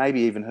 They'd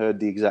maybe even heard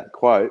the exact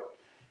quote.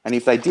 And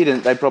if they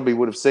didn't, they probably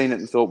would have seen it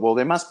and thought, well,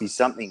 there must be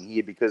something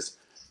here, because,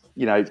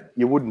 you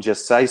wouldn't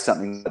just say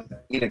something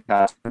in a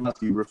cartoon. You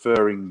must be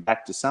referring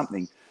back to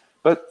something.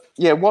 But,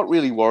 yeah, what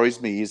really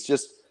worries me is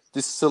just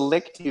this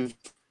selective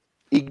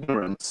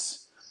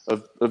ignorance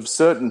of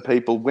certain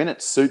people. When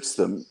it suits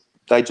them,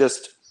 they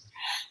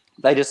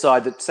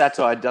decide that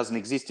satire doesn't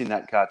exist in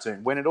that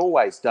cartoon, when it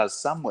always does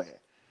somewhere.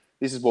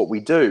 This is what we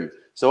do.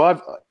 So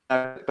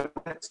but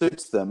when it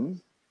suits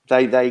them,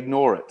 they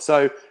ignore it.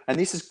 So, and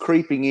this is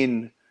creeping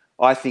in,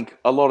 I think,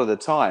 a lot of the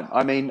time.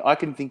 I mean, I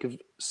can think of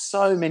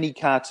so many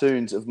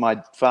cartoons of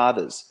my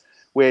father's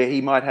where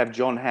he might have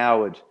John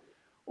Howard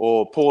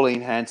or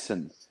Pauline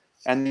Hanson,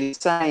 and they're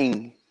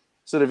saying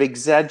sort of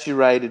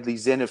exaggeratedly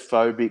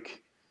xenophobic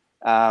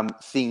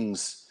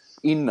things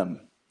in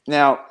them.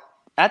 Now,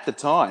 at the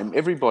time,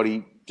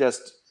 everybody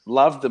just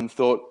loved them,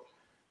 thought,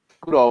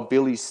 good old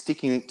Billy's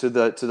sticking to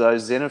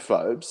those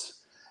xenophobes.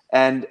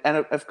 And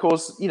of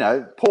course,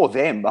 poor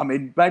them. I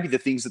mean, maybe the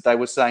things that they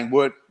were saying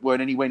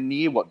weren't anywhere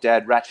near what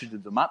Dad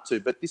ratcheted them up to.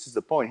 But this is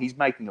the point. He's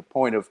making a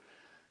point of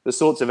the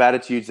sorts of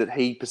attitudes that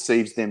he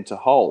perceives them to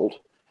hold.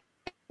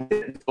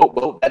 Oh,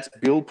 well, that's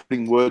Bill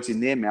putting words in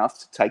their mouth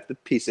to take the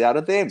piss out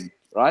of them,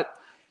 right?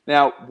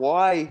 Now,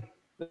 why?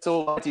 That's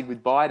all I did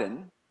with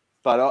Biden.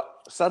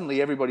 But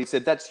suddenly everybody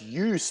said, that's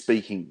you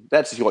speaking.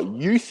 That's what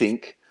you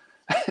think.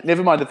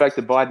 Never mind the fact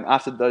that Biden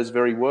uttered those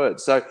very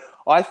words. So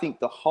I think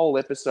the whole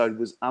episode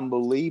was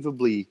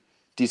unbelievably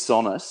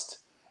dishonest,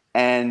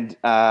 and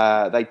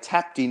they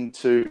tapped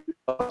into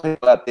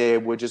people out there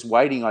were just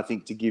waiting, I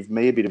think, to give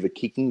me a bit of a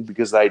kicking,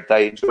 because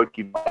they enjoyed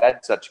giving my dad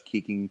such a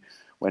kicking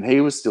when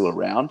he was still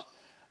around.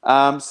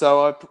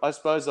 So I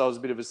suppose I was a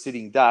bit of a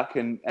sitting duck,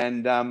 and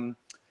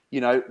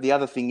the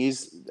other thing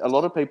is a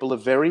lot of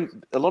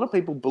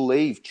people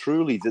believe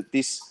truly that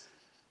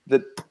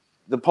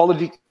the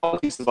politics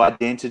of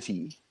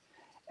identity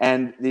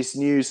and this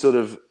new sort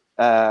of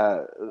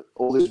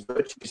all this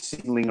virtue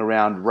signaling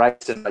around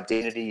race and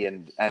identity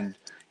and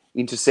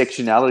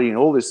intersectionality and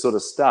all this sort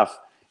of stuff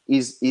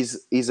is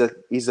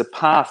a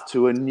path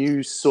to a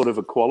new sort of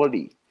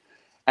equality.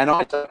 And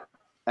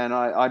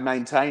I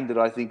maintain that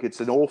I think it's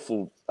an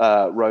awful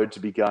road to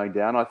be going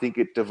down. I think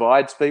it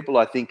divides people.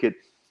 I think it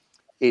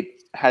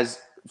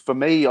has, for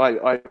me, I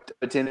have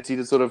a tendency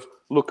to sort of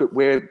look at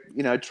where,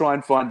 try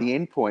and find the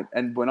end point.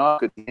 And when I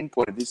look at the end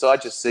point of this, I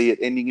just see it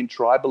ending in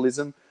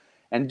tribalism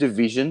and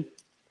division,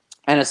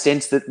 and a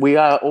sense that we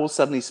are all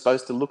suddenly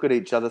supposed to look at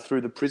each other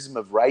through the prism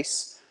of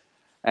race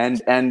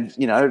and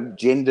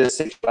gender,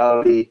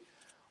 sexuality,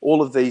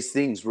 all of these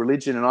things,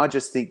 religion. And I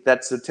just think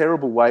that's a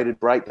terrible way to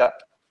break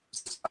up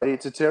society.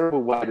 It's a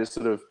terrible way to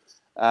sort of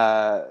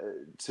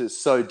to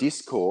sow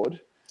discord,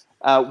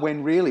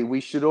 when really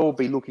we should all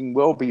be looking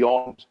well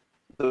beyond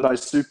the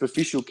most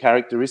superficial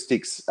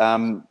characteristics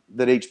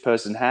that each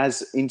person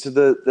has into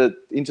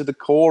the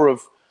core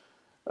of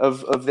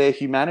their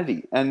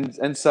humanity.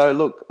 And so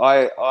look,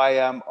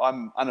 I'm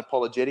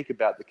unapologetic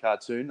about the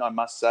cartoon. I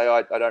must say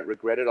I don't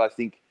regret it. I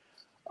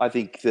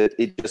think that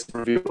it just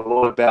revealed a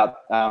lot about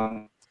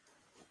my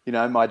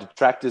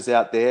detractors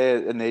out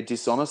there and their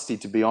dishonesty,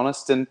 to be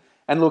honest. And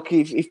look,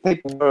 if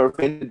people were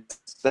offended,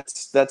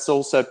 that's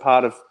also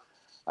part of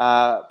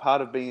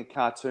being a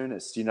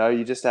cartoonist.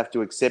 You just have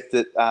to accept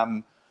that.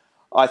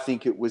 I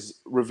think it was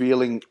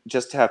revealing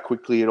just how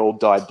quickly it all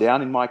died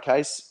down. In my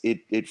case,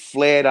 it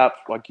flared up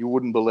like you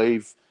wouldn't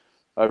believe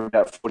over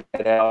about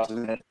 48 hours,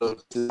 and then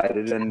it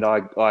dissipated, and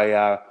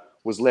I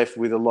was left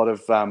with a lot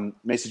of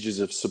messages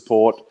of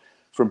support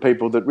from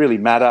people that really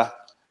matter,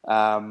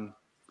 and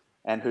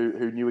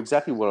who knew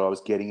exactly what I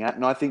was getting at.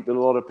 And I think that a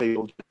lot of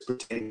people just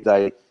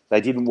pretended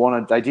they didn't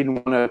want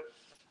to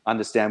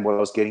understand what I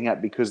was getting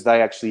at, because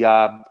they actually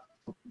are,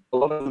 a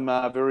lot of them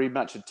are very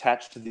much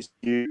attached to this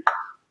new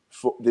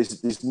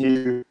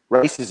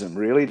racism,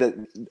 really,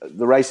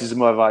 the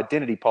racism of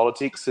identity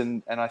politics,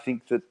 and I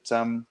think that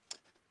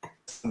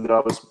that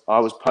I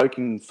was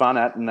poking fun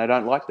at, and they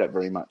don't like that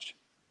very much.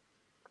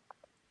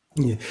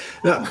 Yeah.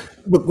 Now,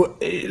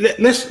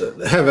 let's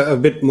have a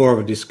bit more of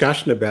a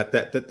discussion about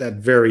that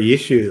very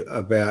issue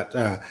about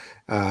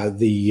about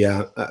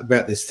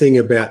this thing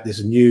about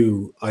this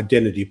new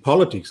identity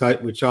politics,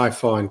 which I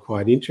find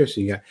quite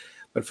interesting.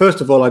 But first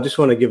of all, I just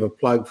want to give a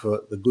plug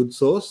for the Good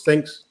Source.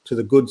 Thanks to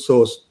the Good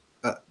Source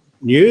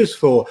News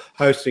for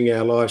hosting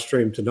our live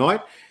stream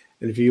tonight.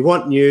 And if you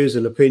want news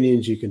and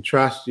opinions you can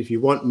trust, if you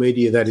want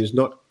media that is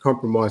not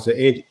compromised or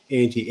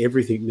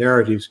anti-everything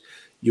narratives,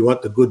 you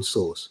want the Good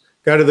Source.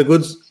 Go to the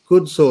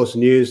Good Source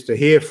News to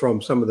hear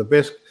from some of the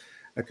best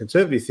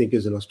conservative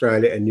thinkers in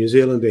Australia and New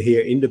Zealand, to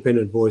hear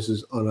independent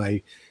voices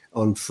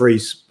on free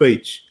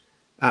speech.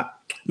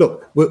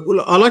 Look,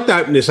 I'd like to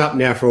open this up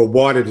now for a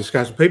wider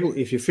discussion. People,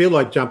 if you feel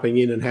like jumping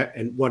in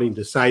and wanting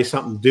to say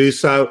something, do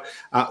so.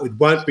 It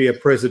won't be a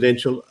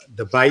presidential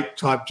debate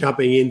type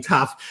jumping in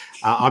tough.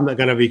 I'm not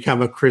going to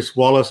become a Chris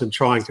Wallace and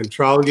try and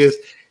control you.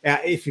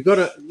 If you've got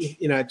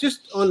to,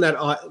 just on that,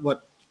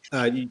 what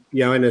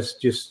Johannes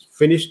just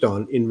finished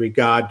on in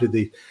regard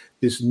to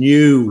this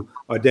new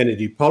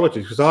identity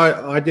politics, because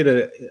I did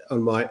it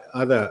on my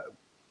other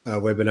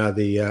webinar,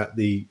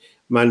 the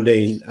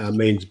Mundine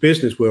Means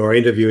Business, where I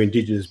interview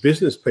Indigenous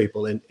business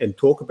people and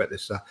talk about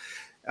this stuff.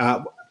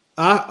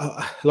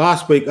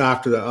 Last week,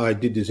 after I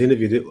did this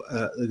interview,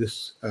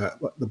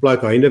 the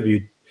bloke I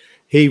interviewed,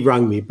 he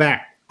rang me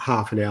back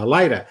half an hour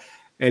later,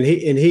 and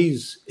he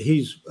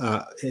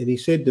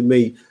said to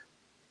me,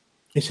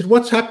 he said,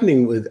 "What's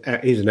happening with?"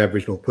 He's an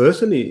Aboriginal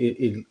person.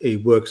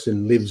 He works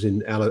and lives in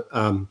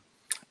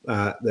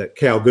the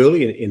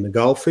Kalgoorlie in the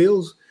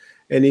goldfields,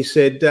 and he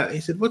said,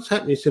 "What's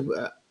happening?" He said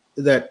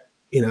that.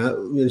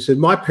 He said,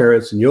 my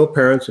parents and your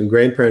parents and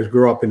grandparents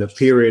grew up in a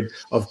period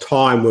of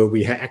time where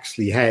we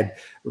actually had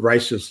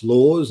racist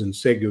laws and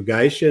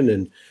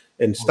segregation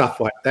and stuff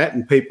like that,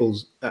 and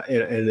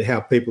and how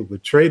people were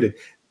treated.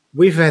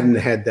 We hadn't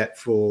had that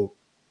for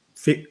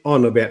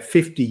about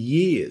 50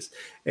 years.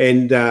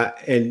 And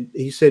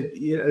he said,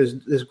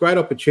 there's great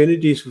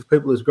opportunities for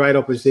people, there's great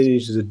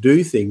opportunities to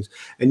do things.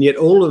 And yet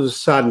all of a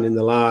sudden in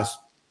the last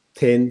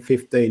 10,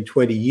 15,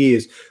 20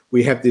 years,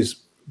 we have this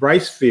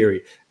race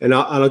theory, and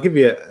I'll give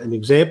you an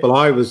example.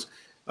 I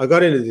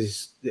got into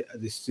this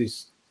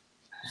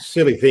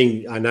silly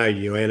thing. I know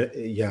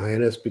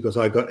Johannes, because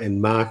I got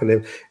in Mark and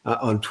them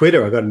on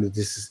Twitter. I got into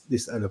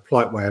this and a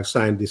polite way of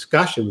saying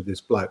discussion with this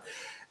bloke,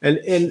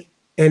 and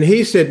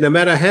he said, no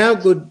matter how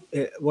good,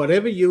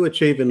 whatever you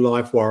achieve in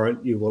life, Warren,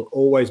 you will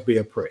always be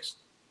oppressed.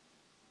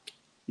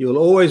 You will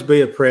always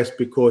be oppressed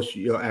because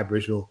you're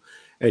Aboriginal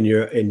and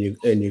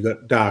you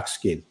got dark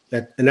skin.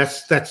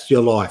 That's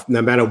your life,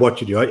 no matter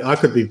what you do. I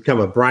could become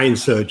a brain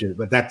surgeon,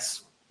 but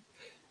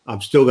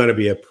I'm still going to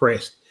be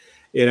oppressed,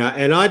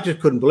 And I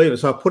just couldn't believe it.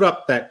 So I put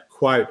up that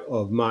quote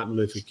of Martin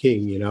Luther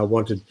King. I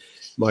wanted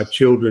my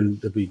children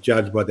to be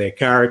judged by their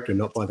character,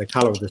 not by the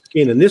colour of the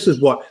skin. And this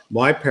is what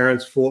my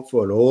parents fought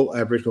for, and all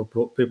Aboriginal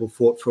people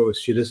fought for,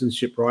 was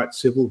citizenship rights,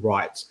 civil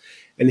rights.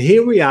 And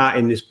here we are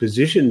in this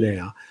position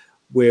now,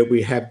 where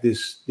we have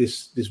this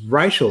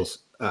racial.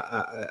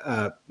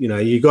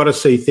 You got to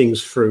see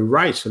things through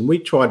race, and we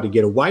tried to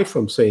get away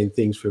from seeing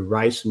things through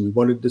race, and we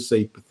wanted to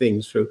see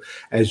things through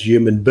as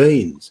human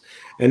beings.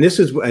 And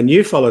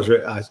you fellows,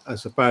 I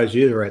suppose,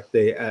 you are at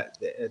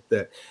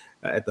the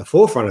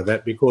forefront of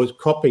that, because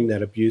copying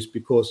that abuse,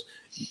 because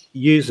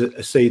you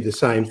see the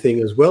same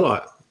thing as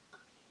well.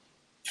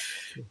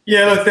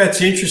 Yeah, look, that's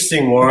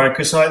interesting, Warren,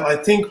 because I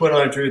think when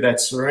I drew that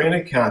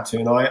Serena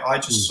cartoon, I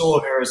just saw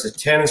her as a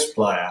tennis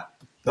player,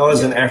 not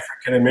as an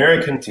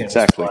African-American tennis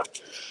player.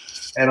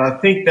 And I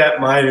think that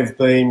might have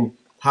been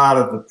part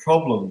of the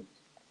problem.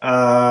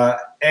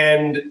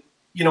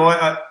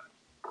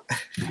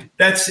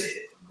 That's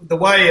the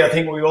way I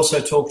think we also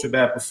talked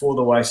about before,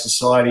 the way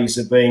societies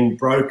are being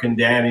broken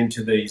down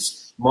into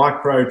these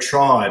micro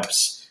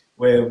tribes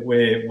where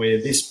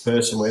this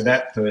person, where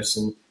that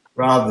person,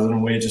 rather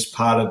than we're just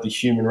part of the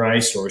human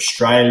race or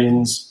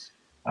Australians.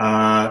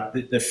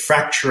 The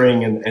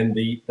fracturing and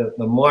the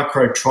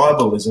micro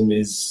tribalism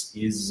is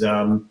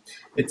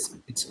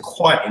it's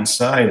quite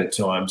insane at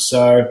times.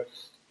 So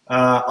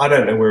I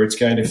don't know where it's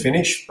going to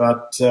finish,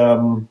 but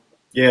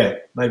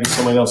maybe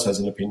someone else has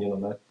an opinion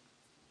on that.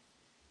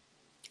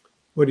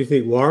 What do you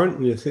think,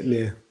 Warren? You're sitting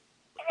there.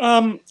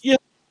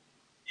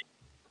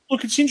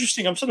 Look, it's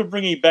interesting. I'm sort of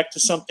bringing you back to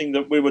something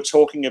that we were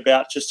talking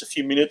about just a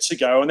few minutes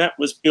ago, and that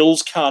was Bill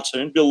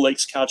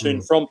Leake's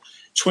cartoon from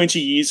 20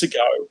 years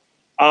ago.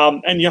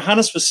 And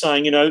Johannes was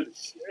saying,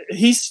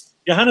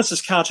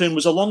 Johannes's cartoon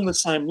was along the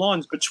same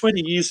lines, but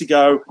 20 years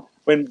ago,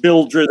 when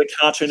Bill drew the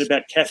cartoon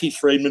about Kathy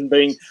Friedman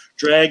being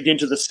dragged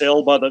into the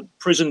cell by the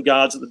prison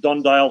guards at the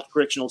Dondale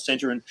Correctional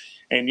Centre, and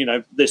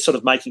they're sort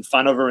of making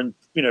fun of her and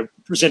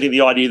presenting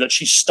the idea that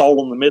she's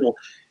stolen the medal.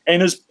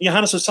 And as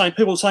Johannes was saying,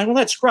 people were saying, well,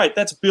 that's great.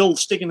 That's Bill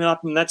sticking it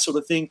up and that sort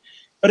of thing.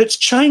 But it's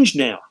changed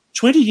now.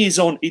 20 years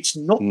on, it's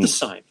not the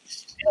same.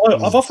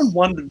 I've often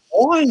wondered,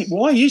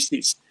 why is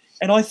this?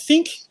 And I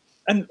think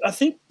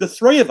the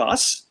three of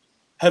us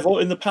have,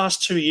 in the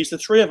past 2 years, the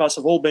three of us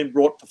have all been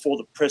brought before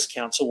the press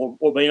council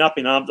or been up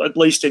in arms, at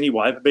least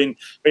anyway, have been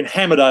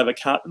hammered over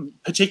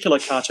particular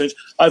cartoons,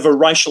 over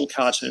racial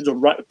cartoons or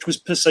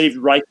perceived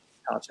racist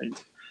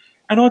cartoons.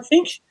 And I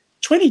think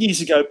 20 years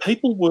ago,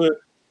 people were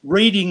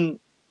reading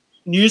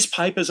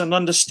newspapers and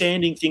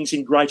understanding things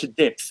in greater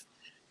depth.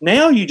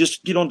 Now you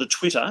just get onto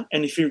Twitter,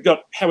 and if you've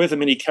got however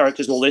many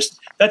characters or less,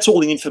 that's all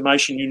the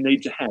information you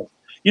need to have.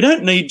 You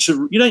don't need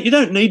to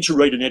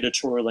read an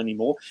editorial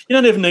anymore. You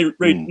don't even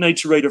need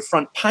to read a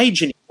front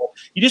page anymore.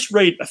 You just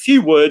read a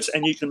few words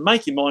and you can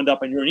make your mind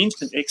up and you're an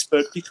instant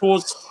expert,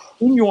 because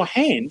in your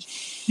hand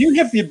you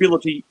have the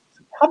ability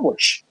to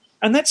publish.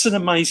 And that's an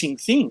amazing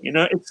thing.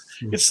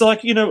 It's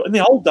like, in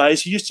the old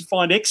days you used to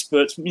find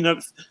experts,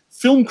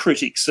 film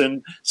critics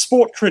and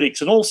sport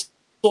critics and all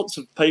sorts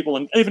of people,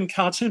 and even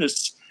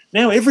cartoonists.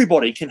 Now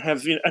everybody can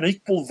have an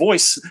equal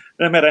voice,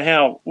 no matter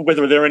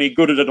whether they're any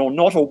good at it or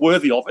not or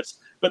worthy of it,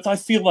 but they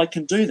feel they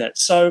can do that.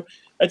 So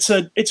it's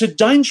a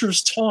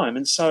dangerous time.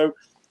 And so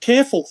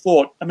careful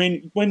thought. I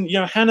mean, when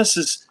Johannes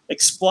is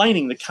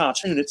explaining the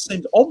cartoon, it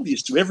seemed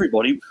obvious to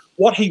everybody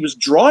what he was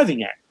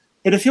driving at.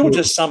 But if you're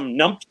just some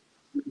numpty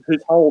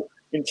whose whole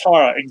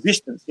entire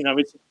existence,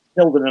 is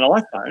held in an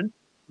iPhone,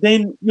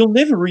 then you'll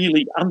never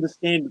really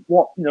understand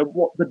what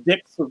the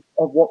depth of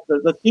what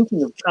the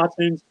thinking of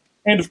cartoons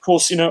and, of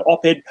course,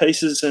 op-ed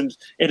pieces and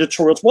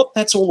editorials, what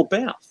that's all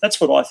about.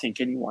 That's what I think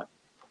anyway.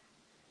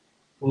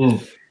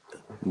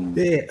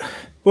 Yeah.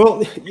 Well,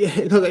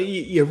 look,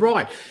 you're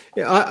right.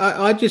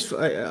 I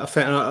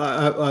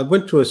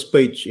went to a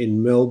speech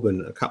in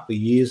Melbourne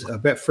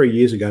about 3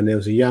 years ago, and there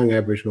was a young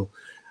Aboriginal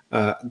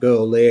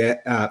girl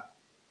there,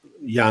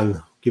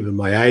 young, given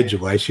my age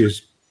away. She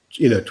was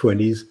in her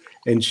 20s,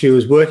 and she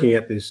was working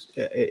at this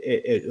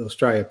at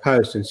Australia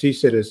Post, and she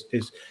said,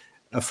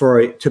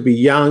 to be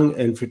young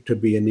and to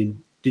be an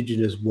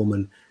Indigenous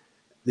woman,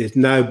 there's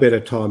no better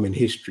time in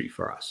history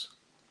for us.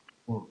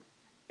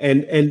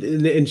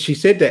 And she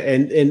said that,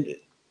 and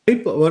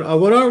people, when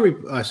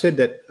I said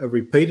that, I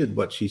repeated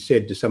what she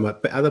said to some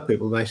other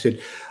people, and they said,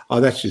 "Oh,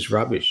 that's just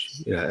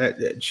rubbish.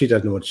 She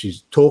doesn't know what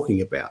she's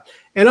talking about."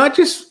 And I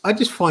just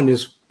find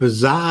this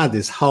bizarre,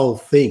 this whole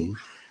thing.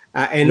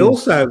 And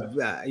also,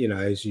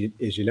 as you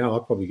know, I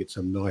probably get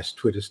some nice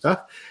Twitter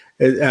stuff.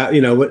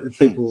 What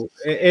people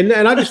and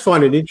I just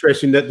find it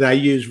interesting that they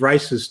use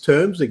racist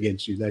terms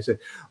against you. They say,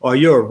 "Oh,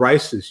 you're a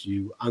racist,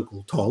 you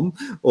Uncle Tom,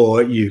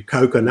 or you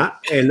coconut."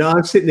 And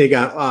I'm sitting there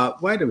going, "Oh,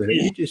 wait a minute,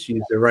 you just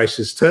used a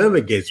racist term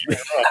against me."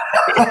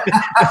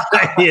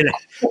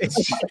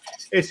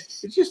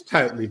 It's just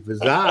totally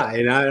bizarre.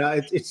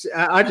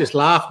 I just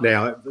laugh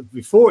now.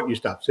 Before it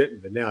used to upset me,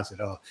 but now I said,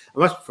 "Oh, I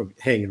must be from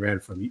hanging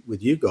around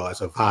with you guys.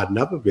 I've hardened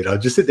up a bit." I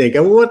just sit there and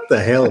go, "What the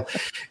hell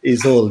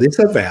is all this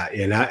about?"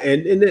 And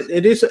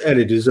it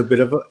is a bit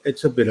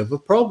of a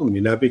problem,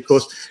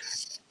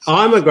 because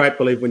I'm a great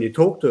believer when you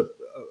talk to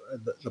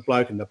the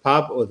bloke in the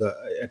pub or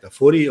at the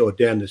footy or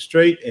down the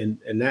street,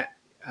 and that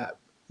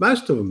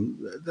most of them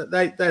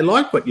they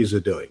like what you're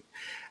doing.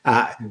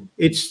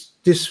 It's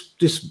this,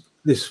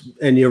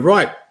 and you're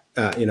right,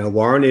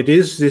 Warren. It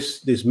is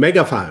this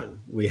megaphone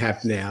we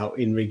have now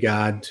in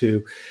regard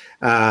to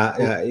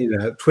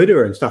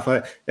Twitter and stuff.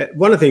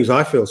 One of the things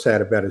I feel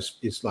sad about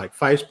is like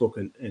Facebook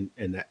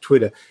and that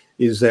Twitter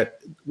is that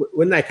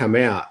when they come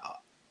out,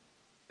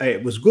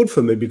 it was good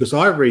for me because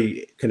I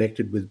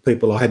reconnected with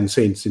people I hadn't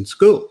seen since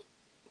school.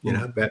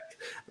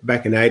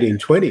 Back in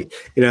 1820.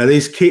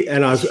 These kids,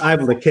 and I was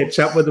able to catch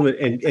up with them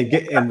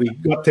and we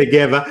got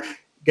together.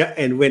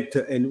 And went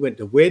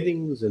to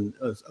weddings and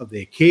of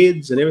their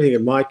kids and everything,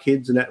 and my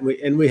kids and that,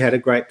 and we had a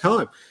great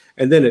time.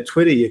 And then at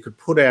Twitter, you could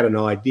put out an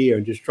idea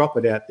and just drop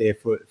it out there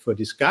for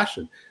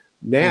discussion.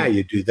 Now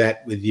you do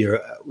that with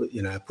your,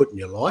 putting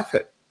your life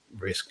at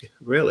risk,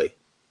 really.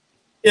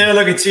 Yeah,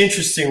 look, it's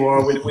interesting,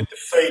 Warren, with the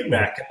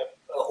feedback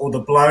or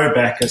the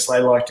blowback, as they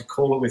like to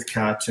call it with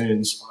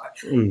cartoons.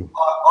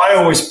 I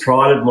always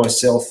prided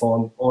myself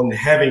on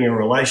having a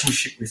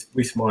relationship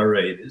with my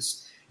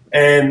readers.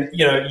 And,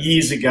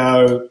 years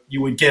ago,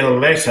 you would get a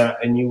letter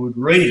and you would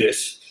read it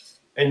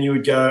and you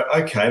would go,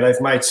 okay, they've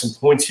made some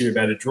points here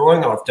about a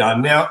drawing I've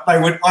done. Now, they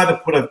would either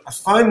put a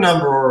phone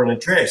number or an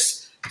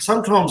address.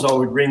 Sometimes I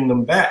would ring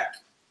them back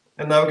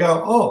and they would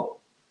go, oh,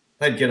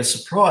 they'd get a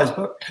surprise.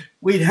 But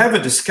we'd have a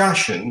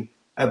discussion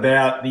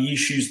about the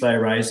issues they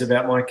raised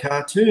about my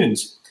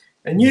cartoons.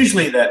 And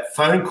usually that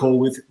phone call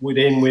would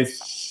end with,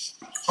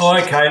 oh,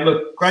 okay,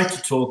 look, great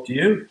to talk to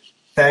you.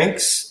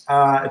 Thanks.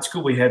 It's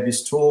good we had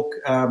this talk.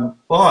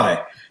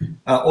 Bye.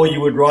 Or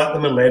you would write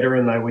them a letter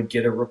and they would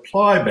get a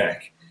reply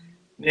back.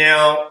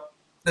 Now,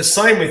 the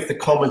same with the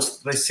comments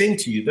that they send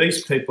to you.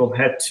 These people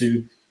had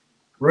to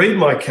read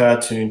my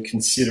cartoon,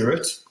 consider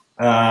it,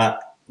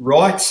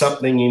 write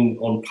something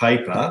on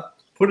paper,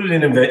 put it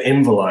in an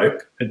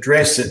envelope,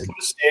 address it, put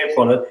a stamp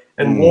on it,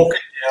 and walk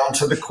it down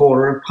to the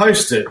corner and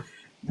post it.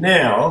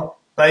 Now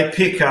they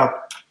pick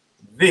up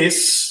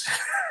this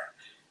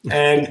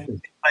and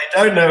they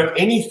don't know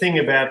anything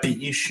about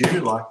the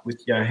issue. Like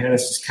with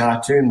Johannes's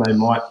cartoon, they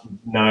might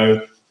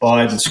know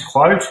Biden's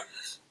quote.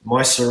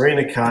 My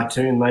Serena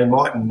cartoon, they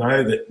mightn't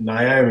know that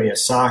Naomi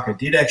Osaka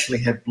did actually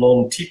have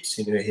blonde tips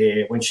in her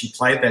hair when she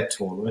played that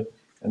tournament,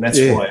 and that's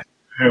why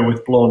her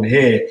with blonde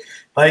hair.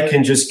 They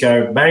can just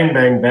go bang,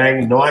 bang,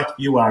 bang, Nike,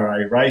 you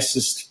are a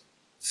racist,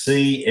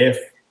 CF,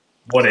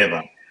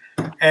 whatever.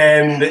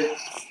 And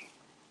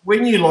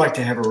when you like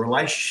to have a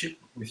relationship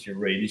with your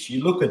readers,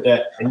 you look at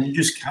that and you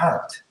just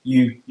can't.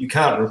 You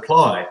can't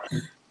reply.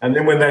 And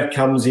then when that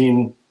comes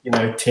in,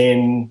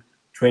 10,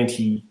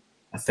 20,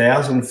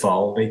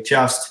 1,000-fold,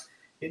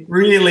 it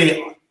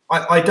really,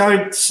 I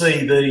don't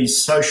see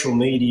these social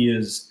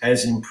medias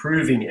as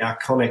improving our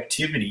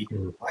connectivity.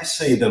 I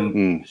see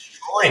them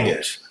destroying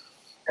it.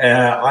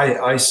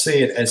 I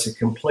see it as a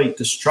complete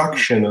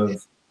destruction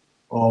of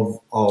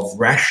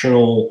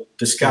rational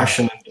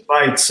discussion and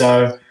debate.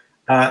 So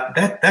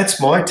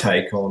that's my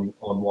take on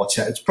what's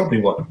happening. It's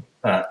probably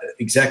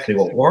exactly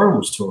what Warren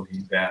was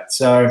talking about.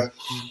 So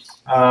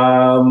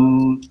I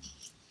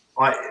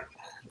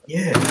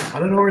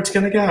don't know where it's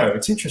going to go.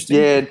 It's interesting.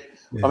 Yeah.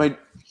 I mean,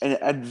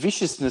 and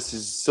viciousness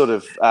is sort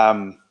of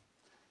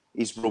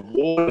is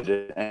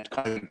rewarded and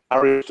kind of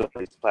encouraged on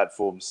these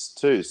platforms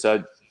too.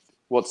 So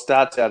what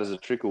starts out as a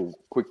trickle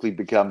quickly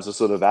becomes a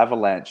sort of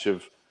avalanche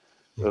of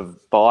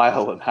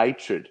bile and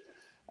hatred,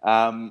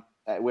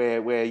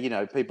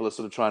 where people are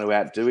sort of trying to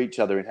outdo each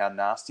other in how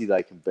nasty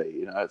they can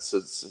be. It's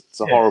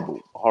a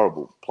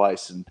horrible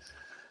place. And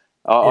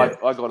I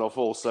got off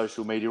all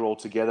social media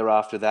altogether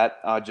after that.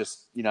 I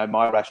just,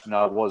 my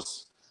rationale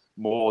was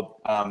more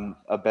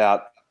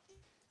about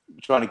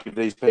trying to give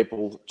these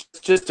people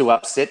just to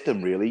upset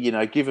them, really.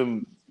 Give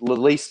them the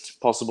least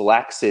possible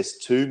access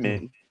to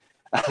me,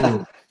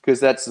 because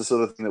that's the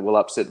sort of thing that will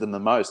upset them the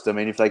most. I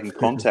mean, if they can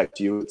contact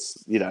you,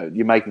 it's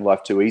you're making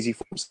life too easy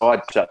for them. So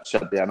I'd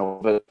shut down all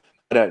of it.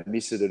 I don't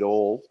miss it at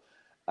all.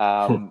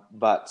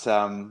 But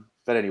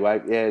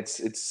anyway, yeah,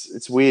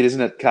 it's weird,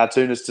 isn't it?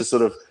 Cartoonists to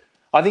sort of.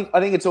 I think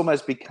it's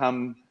almost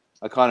become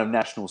a kind of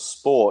national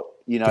sport,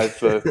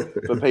 for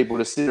people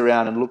to sit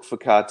around and look for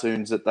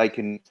cartoons that they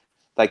can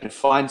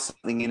find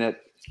something in it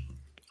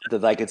that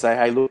they can say,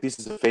 hey, look, this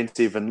is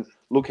offensive, and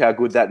look how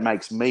good that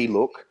makes me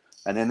look,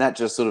 and then that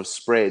just sort of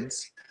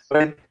spreads.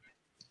 But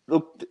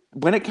look,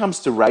 when it comes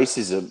to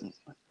racism,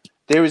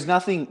 there is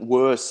nothing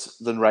worse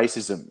than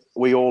racism.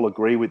 We all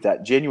agree with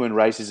that. Genuine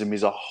racism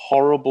is a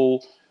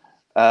horrible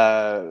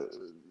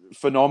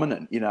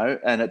phenomenon,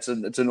 and it's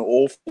an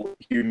awful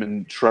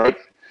human trait,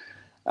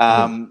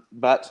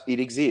 but it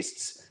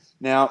exists.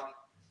 Now,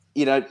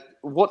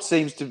 what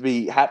seems to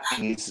be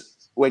happening is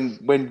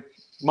when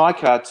my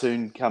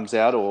cartoon comes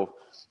out, or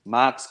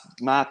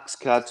Mark's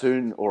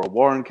cartoon, or a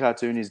Warren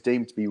cartoon is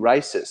deemed to be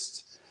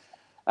racist,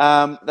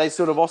 they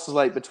sort of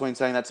oscillate between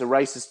saying that's a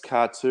racist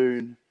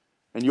cartoon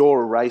and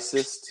you're a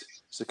racist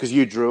because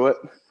you drew it,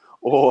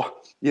 or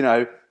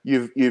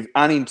you've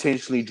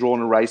unintentionally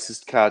drawn a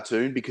racist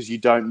cartoon because you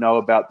don't know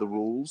about the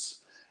rules,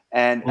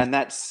 and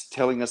that's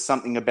telling us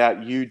something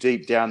about you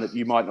deep down that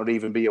you might not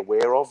even be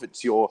aware of.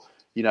 It's your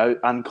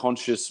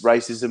unconscious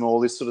racism, all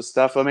this sort of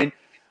stuff. I mean,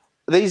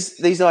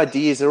 these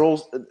ideas are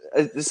all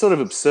they're sort of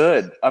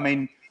absurd. I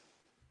mean,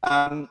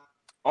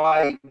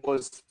 I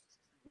was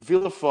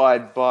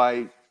vilified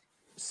by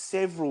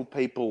several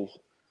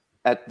people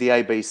at the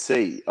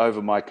ABC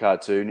over my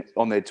cartoon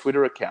on their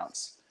Twitter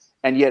accounts.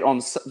 And yet on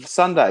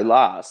Sunday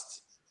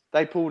last,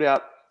 they pulled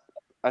out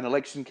an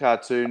election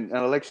campaign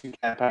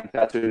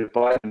cartoon of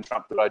Biden and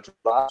Trump that I drew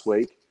last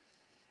week.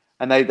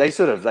 And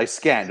they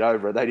scanned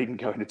over it. They didn't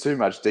go into too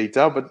much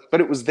detail, but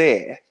it was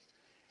there.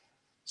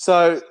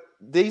 So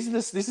this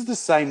is the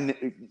same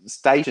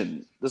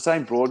station, the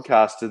same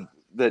broadcaster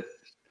that,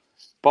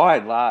 by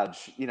and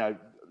large,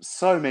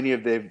 so many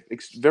of their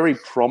very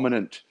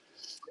prominent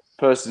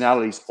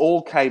personalities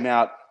all came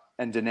out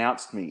and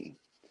denounced me.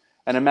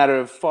 And a matter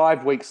of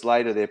 5 weeks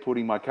later, they're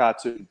putting my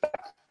cartoon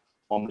back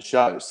on the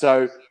show.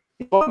 So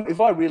if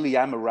I really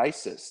am a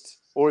racist,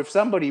 or if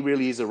somebody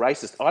really is a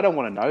racist, I don't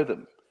want to know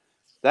them.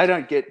 They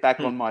don't get back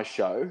on my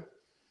show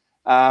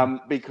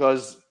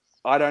because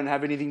I don't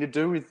have anything to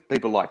do with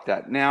people like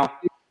that. Now,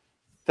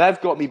 they've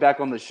got me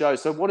back on the show.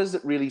 So what is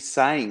it really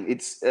saying?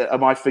 It's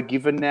am I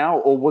forgiven now,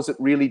 or was it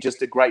really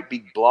just a great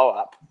big blow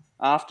up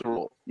after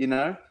all?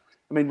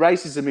 I mean,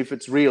 racism, if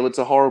it's real, it's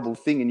a horrible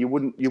thing, and you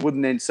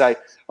wouldn't then say,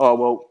 oh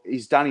well,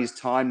 he's done his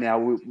time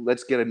now.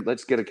 Let's get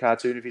a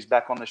cartoon if he's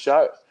back on the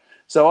show.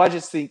 So I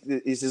just think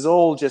that this is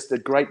all just a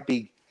great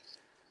big,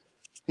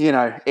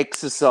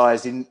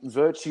 exercise in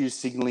virtue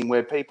signaling,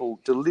 where people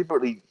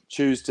deliberately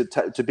choose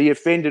to be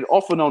offended,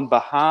 often on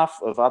behalf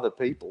of other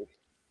people,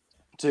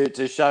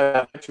 to show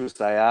how virtuous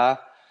they are,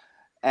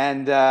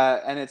 and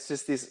it's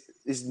just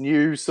this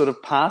new sort of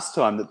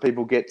pastime that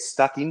people get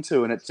stuck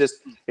into, and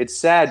it's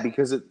sad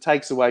because it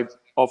takes away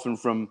often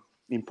from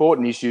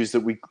important issues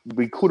that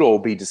we could all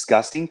be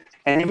discussing,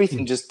 and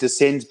everything just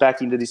descends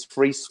back into this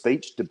free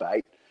speech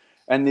debate.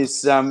 and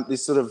this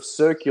sort of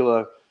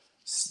circular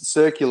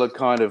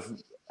kind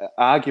of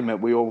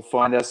argument we all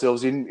find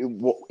ourselves in. It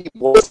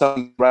was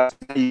something great.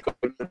 You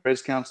got to go to the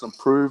press council and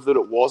prove that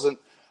it wasn't.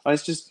 I mean,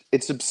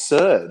 it's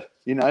absurd,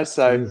 you know.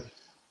 So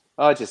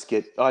I just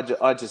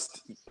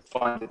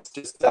find it's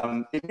just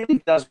it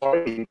really does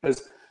worry me,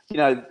 because, you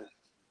know,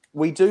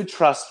 we do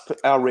trust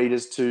our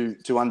readers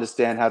to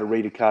understand how to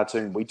read a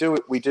cartoon.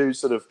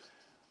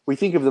 We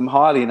think of them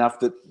highly enough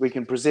that we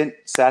can present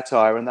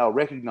satire and they'll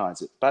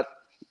recognise it. But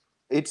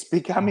it's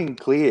becoming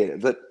clear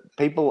that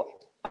people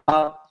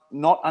are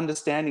not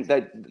understanding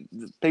that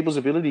people's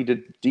ability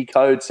to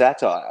decode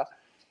satire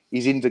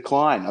is in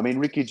decline. I mean,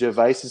 Ricky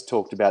Gervais has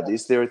talked about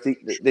this. There's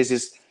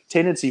this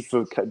tendency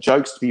for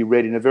jokes to be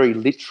read in a very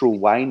literal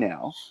way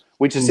now,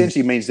 which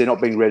essentially means they're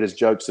not being read as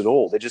jokes at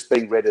all. They're just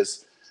being read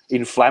as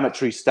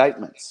inflammatory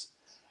statements.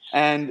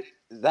 And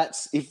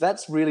if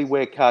that's really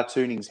where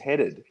cartooning's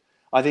headed,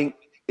 I think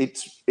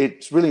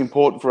it's really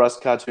important for us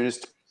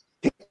cartoonists,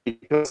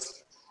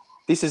 because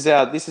this is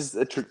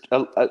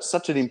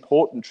such an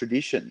important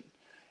tradition,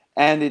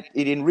 and it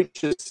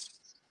enriches.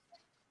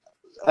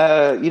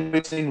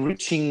 It's an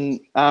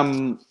enriching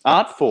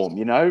art form.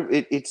 You know,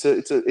 it's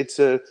a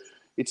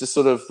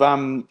sort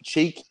of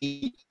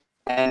cheeky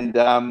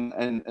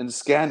and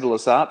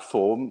scandalous art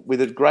form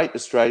with a great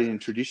Australian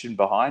tradition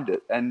behind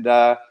it, and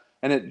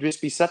it'd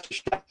just be such a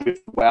shame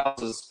if the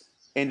Wowzers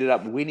ended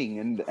up winning,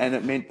 and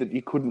it meant that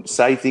you couldn't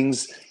say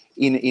things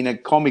in a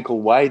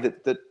comical way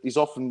that is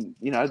often,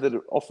 you know, that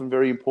are often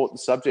very important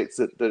subjects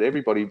that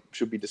everybody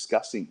should be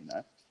discussing, you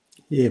know.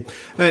 Yeah,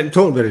 and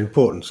talking about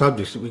important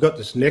subjects, we've got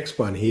this next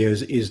one here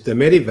is the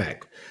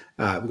Medivac.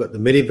 We've got the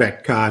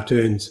Medivac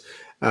cartoons.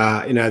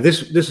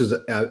 This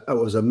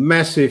was a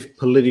massive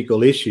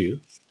political issue,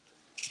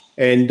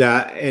 and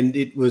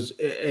it was,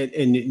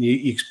 and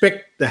you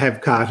expect to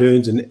have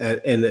cartoons, and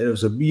there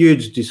was a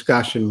huge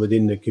discussion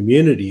within the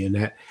community,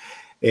 and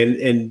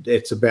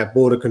it's about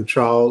border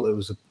control. It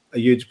was a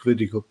huge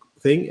political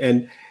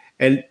thing,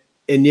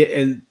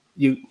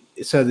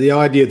 so the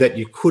idea that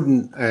you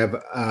couldn't have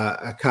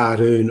a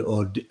cartoon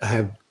or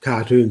have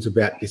cartoons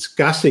about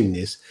discussing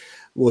this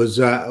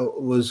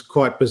was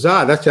quite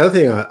bizarre. That's the other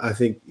thing I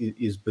think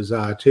is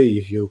bizarre too.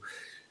 If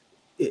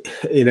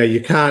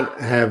you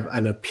can't have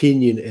an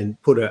opinion and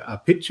put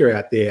a picture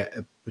out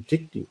there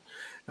predicting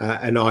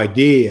an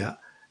idea,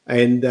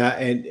 and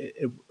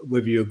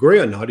whether you agree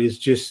or not is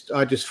just,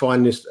 I just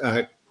find this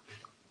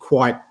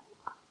quite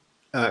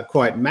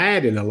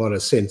mad in a lot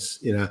of sense,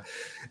 you know.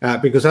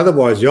 Because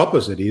otherwise the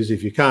opposite is,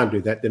 if you can't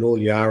do that, then all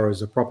you are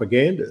is a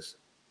propagandist.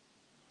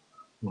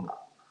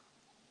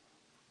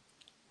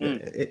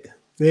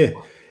 Yeah.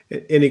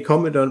 Any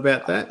comment on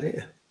about that?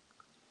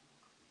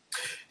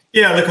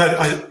 Yeah, look,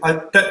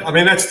 I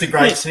mean, that's the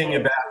great thing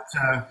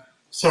about.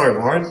 Sorry,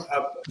 Warren.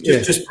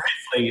 Just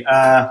briefly,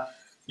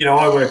 you know,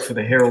 I work for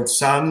the Herald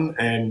Sun,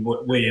 and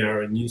we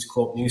are a News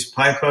Corp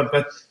newspaper,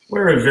 but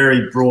we're a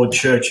very broad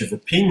church of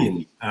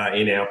opinion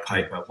in our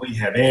paper. We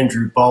have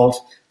Andrew Bolt,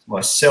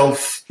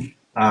 myself,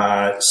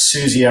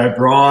 Susie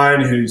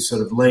O'Brien, who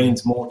sort of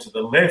leans more to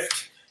the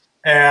left.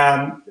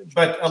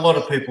 But a lot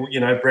of people, you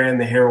know, brand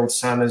the Herald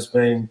Sun as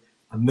being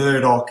a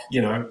Murdoch,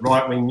 you know,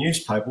 right-wing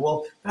newspaper.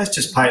 Well, that's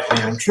just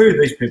patently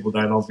untrue. These people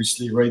don't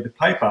obviously read the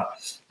paper.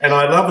 And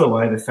I love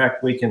the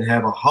fact we can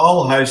have a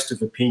whole host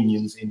of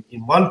opinions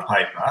in one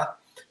paper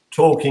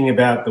talking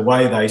about the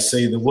way they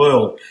see the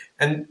world.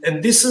 And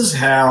this is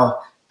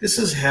how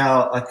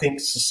I think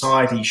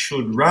society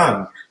should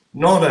run.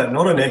 Not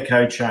an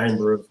echo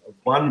chamber of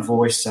one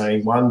voice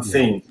saying one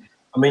thing.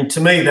 I mean, to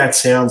me, that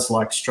sounds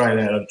like straight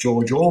out of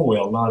George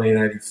Orwell,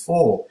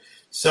 1984.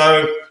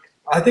 So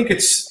I think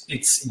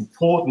it's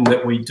important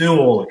that we do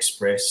all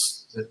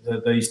express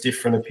these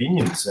different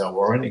opinions,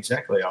 Warren.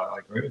 Exactly, I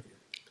agree with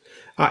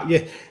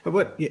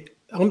you.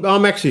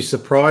 I'm actually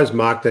surprised,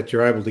 Mark, that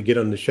you're able to get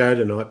on the show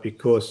tonight,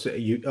 because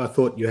I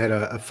thought you had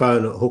a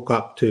phone hook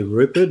up to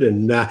Rupert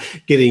and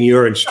getting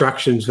your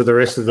instructions for the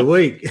rest of the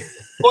week.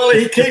 Well,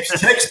 he keeps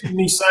texting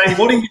me saying,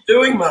 "What are you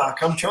doing,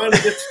 Mark? I'm trying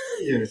to get through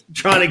to you."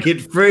 Trying to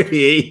get through to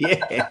you,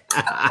 yeah.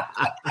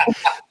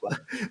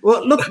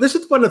 Well, look, this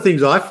is one of the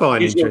things I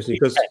find interesting,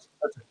 because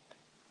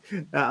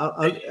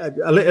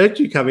I'll let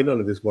you come in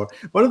on this one.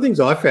 One of the things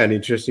I found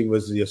interesting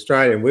was the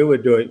Australian. We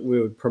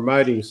were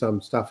promoting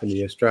some stuff in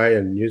the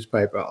Australian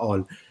newspaper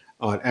on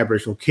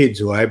Aboriginal kids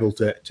who are able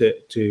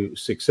to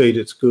succeed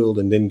at school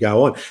and then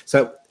go on.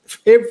 So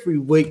every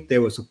week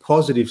there was a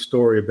positive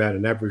story about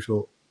an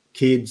Aboriginal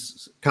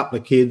couple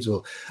of kids,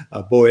 or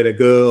a boy and a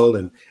girl,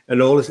 and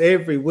all this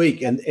every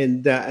week.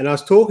 And I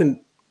was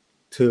talking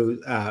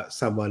to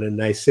someone, and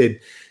they said,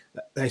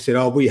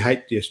 "Oh, we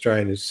hate the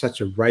Australian. It's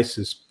such a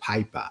racist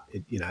paper.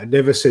 It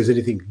never says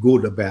anything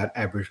good about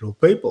Aboriginal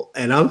people."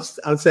 And I'm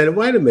saying,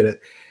 wait a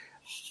minute.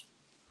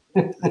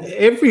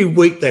 Every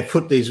week they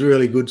put these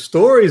really good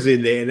stories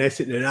in there, and they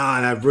said,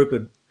 "No,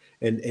 Rupert,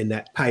 and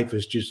that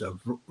paper's just a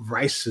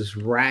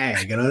racist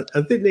rag." And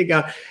I think they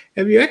go,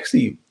 "Have you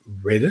actually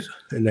read it?"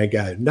 And they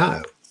go,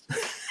 "No."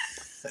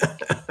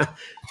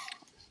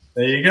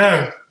 There you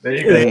go. There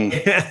you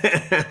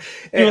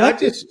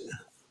go.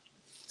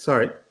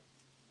 Sorry.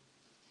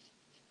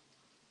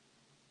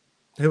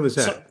 Who was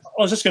that? So,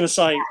 I was just going to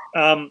say,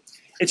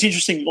 it's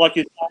interesting,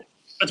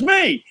 it's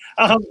me.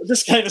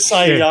 Just going to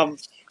say,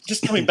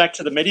 just coming back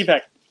to the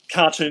Medivac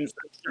cartoons,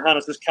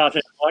 Johannes's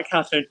cartoon, my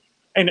cartoon,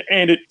 and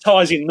it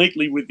ties in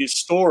neatly with this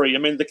story. I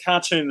mean, the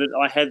cartoon that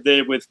I had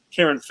there with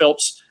Karen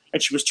Phelps,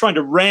 and she was trying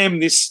to ram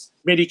this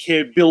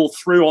Medicare bill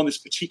through on this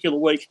particular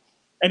week,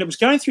 and it was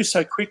going through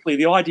so quickly.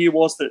 The idea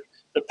was that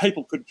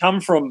people could come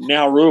from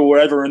Nauru or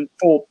wherever and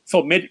for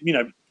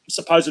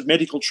supposed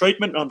medical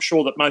treatment. I'm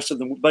sure that most of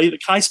them would be the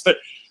case, but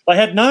they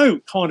had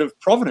no kind of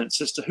provenance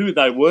as to who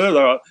they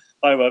were.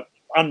 They were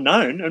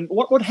unknown. And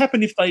what would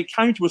happen if they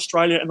came to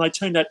Australia and they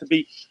turned out to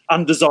be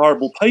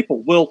undesirable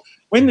people? Well,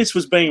 when this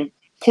was being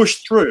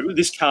pushed through,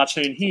 this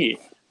cartoon here,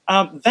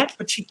 that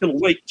particular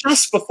week,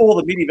 just before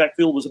the Medivac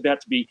bill was about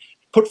to be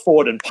put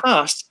forward and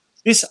passed,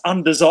 this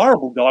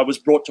undesirable guy was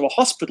brought to a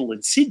hospital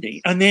in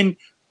Sydney and then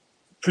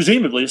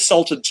presumably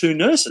assaulted 2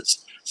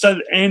 nurses. So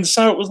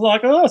it was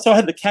like, so I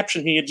had the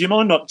caption here, do you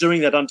mind not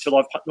doing that until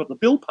I've got the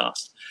bill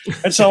passed?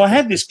 And so I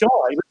had this guy,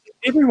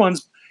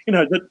 everyone's,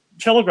 the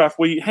Telegraph,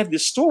 we had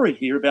this story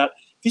here about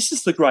this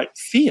is the great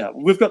fear.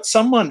 We've got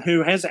someone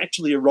who has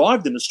actually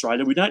arrived in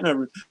Australia. We don't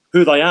know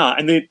who they are,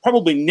 and they're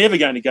probably never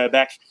going to go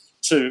back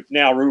to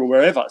Nauru or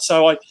wherever.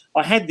 So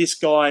I had this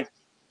guy,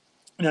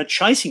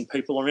 chasing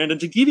people around, and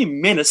to give him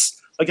menace,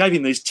 I gave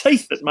him these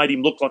teeth that made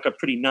him look like a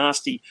pretty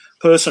nasty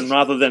person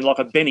rather than like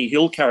a Benny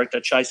Hill character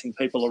chasing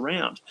people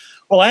around.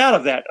 Well, out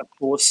of that, of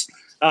course,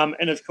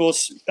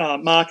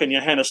 Mark and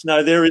Johannes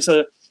know there is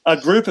a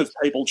group of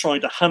people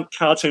trying to hunt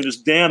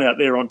cartoonists down out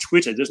there on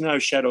Twitter. There's no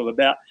shadow of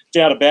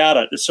doubt about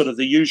it. It's sort of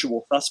the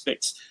usual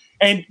suspects.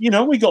 And,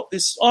 we got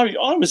this. I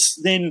was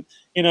then,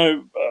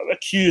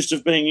 accused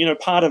of being,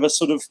 part of a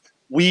sort of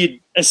weird,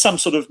 as some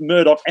sort of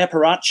Murdoch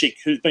apparatchik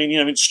who's been,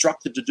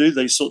 instructed to do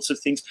these sorts of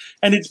things.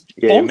 And it's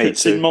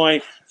bonkers in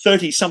my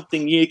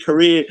 30-something year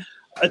career.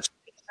 It's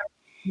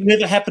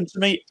never happened to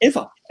me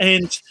ever.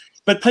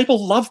 But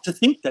people love to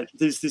think that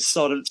there's this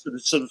sort of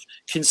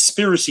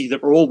conspiracy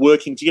that we're all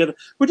working together.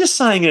 We're just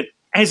saying it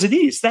as it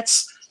is.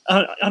 That's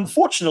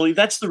unfortunately,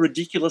 that's the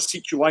ridiculous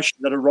situation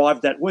that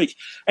arrived that week.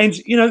 And,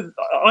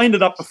 I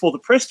ended up before the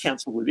press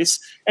council with this,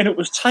 and it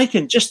was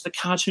taken just the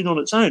cartoon on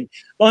its own.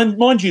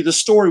 Mind you, the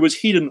story was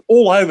hidden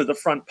all over the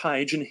front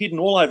page and hidden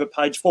all over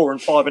page 4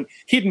 and 5 and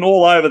hidden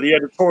all over the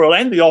editorial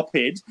and the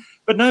op-ed,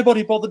 but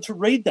nobody bothered to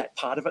read that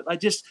part of it. They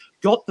just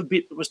got the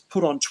bit that was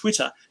put on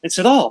Twitter and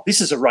said,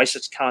 this is a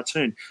racist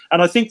cartoon.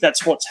 And I think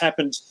that's what's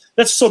happened.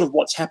 That's sort of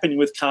what's happening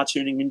with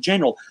cartooning in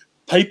general.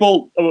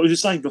 People, I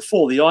was saying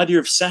before, the idea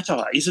of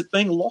satire, is it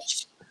being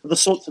lost? The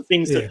sorts of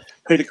things that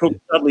Peter Cook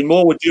and Dudley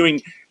Moore were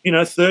doing,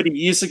 30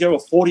 years ago or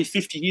 40,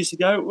 50 years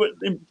ago,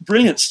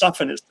 brilliant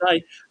stuff in its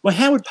day. Well,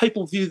 how would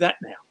people view that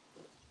now?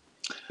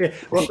 Yeah,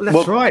 well,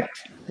 that's right.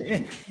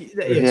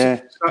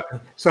 Yeah.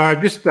 So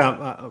I'm just,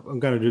 I'm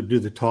going to do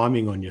the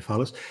timing on you,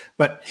 fellas.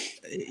 But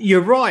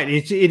you're right.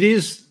 It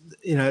is,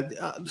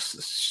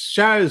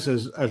 shows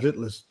as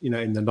little as,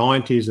 in the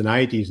 90s and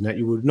 80s and that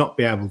you would not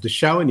be able to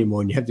show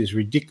anymore, and you have these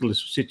ridiculous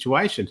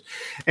situations.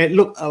 And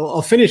look,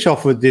 I'll finish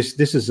off with this.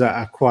 This is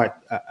a great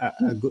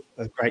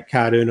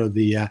cartoon of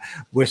the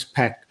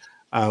Westpac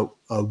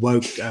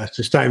woke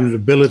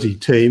sustainability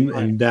team,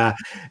 and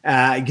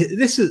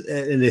this is,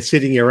 and they're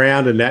sitting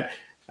around and that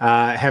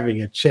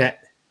having a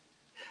chat,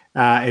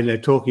 and they're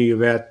talking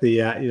about the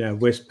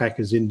Westpac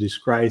is in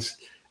disgrace.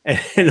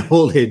 And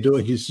all they're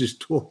doing is just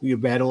talking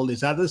about all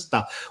this other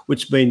stuff,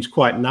 which means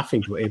quite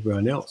nothing to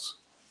everyone else.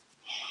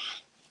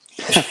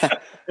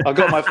 I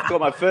got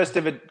my first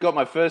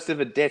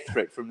ever death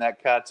threat from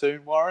that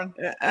cartoon, Warren.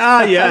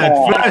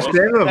 First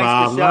ever,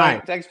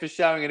 mate. Thanks for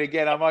showing it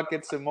again. I might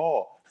get some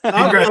more.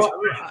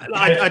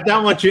 I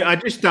don't want you. I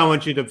just don't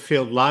want you to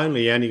feel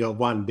lonely. You only got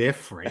one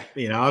death threat.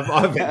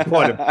 I've had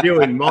quite a few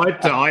in my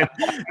time.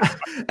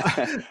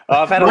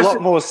 I've had a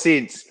lot more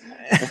since.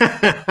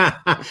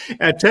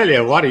 I tell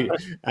you what, he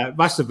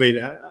must have been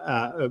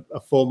a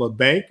former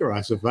banker,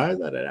 I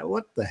suppose. I don't know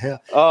what the hell.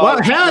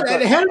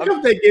 How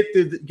come they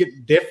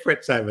get death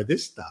threats over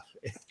this stuff?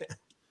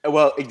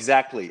 Well,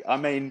 exactly. I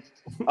mean,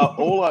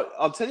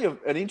 I'll tell you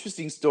an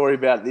interesting story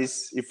about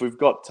this if we've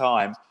got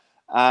time.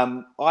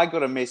 I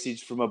got a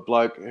message from a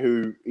bloke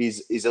who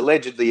is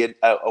allegedly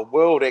a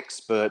world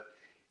expert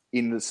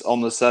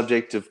on the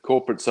subject of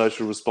corporate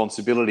social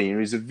responsibility, and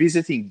he's a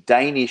visiting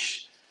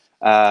Danish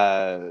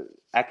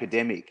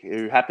academic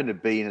who happened to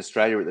be in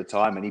Australia at the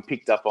time, and he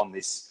picked up on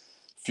this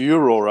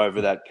furor over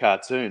that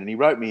cartoon, and he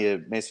wrote me a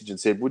message and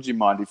said, would you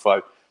mind if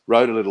I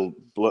wrote a little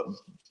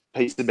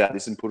piece about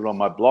this and put it on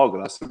my blog?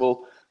 And I said,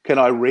 well, can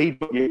I read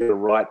what you're going to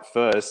write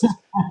first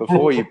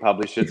before you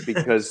publish it?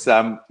 Because,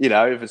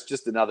 if it's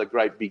just another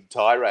great big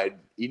tirade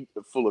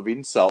full of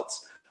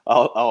insults,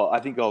 I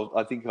think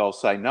I'll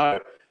say no.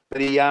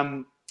 But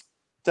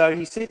so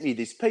he sent me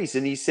this piece,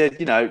 and he said,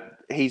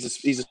 he's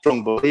a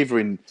strong believer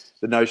in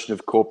the notion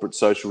of corporate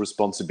social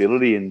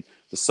responsibility and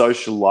the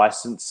social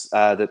license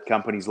that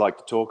companies like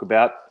to talk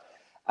about.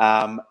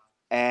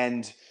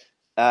 And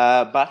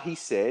but he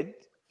said,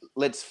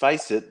 let's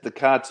face it, the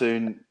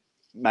cartoon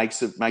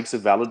makes a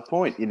valid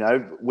point. You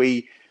know,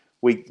 we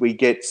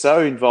get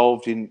so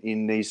involved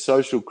in these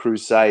social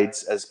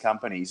crusades as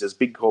companies, as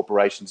big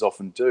corporations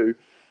often do.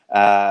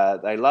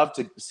 They love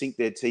to sink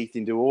their teeth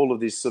into all of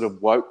this sort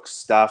of woke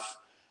stuff,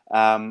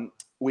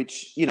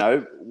 which, you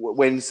know,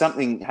 when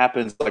something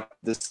happens like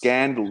the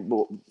scandal,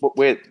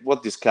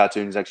 what this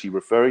cartoon is actually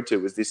referring to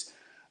was this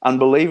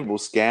unbelievable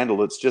scandal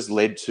that's just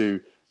led to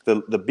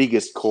the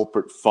biggest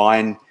corporate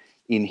fine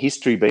in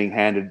history being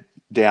handed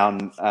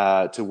down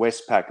to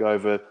Westpac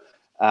over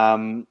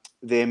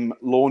them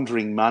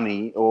laundering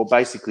money, or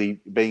basically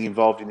being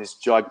involved in this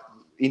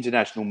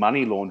international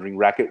money laundering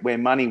racket where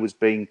money was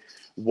being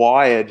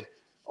wired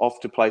off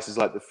to places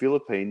like the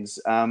Philippines,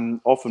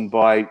 often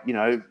by, you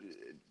know,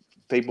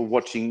 people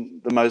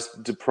watching the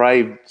most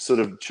depraved sort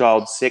of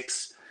child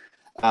sex,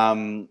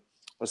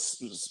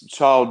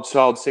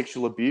 child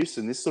sexual abuse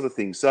and this sort of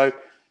thing. So,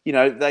 you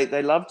know,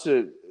 they love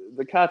to.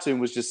 The cartoon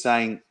was just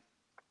saying,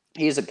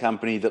 here's a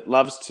company that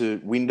loves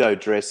to window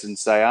dress and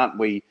say, aren't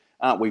we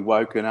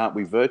woke and aren't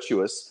we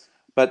virtuous?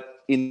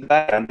 But in the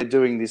background, they're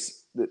doing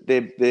this.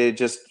 They're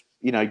just,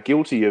 you know,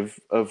 guilty of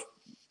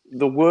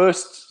the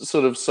worst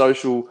sort of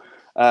social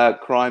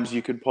crimes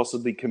you could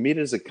possibly commit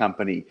as a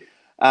company.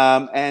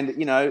 And,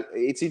 you know,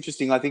 it's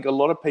interesting. I think a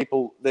lot of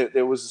people,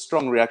 there was a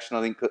strong reaction,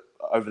 I think,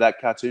 over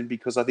that cartoon,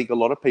 because I think a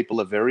lot of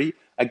people are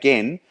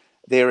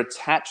they're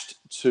attached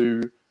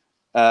to,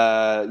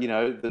 you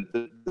know,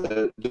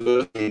 the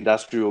diversity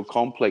industrial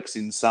complex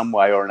in some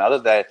way or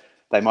another.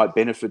 They might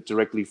benefit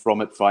directly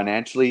from it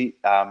financially.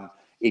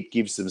 It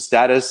gives them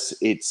status.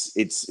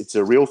 It's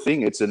a real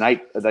thing.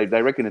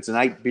 They reckon it's an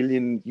 $8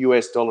 billion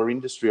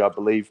industry, I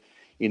believe,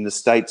 in the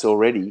States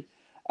already.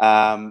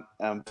 I'm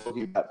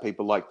talking about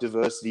people like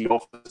diversity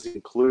officers,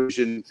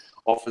 inclusion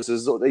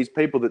officers, or these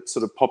people that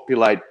sort of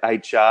populate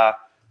HR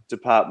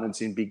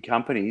departments in big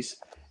companies.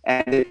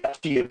 And they're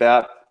actually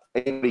about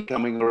anybody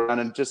coming around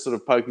and just sort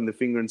of poking the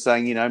finger and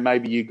saying, you know,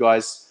 maybe you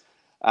guys,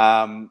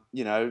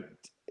 you know,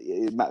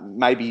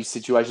 maybe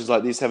situations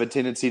like this have a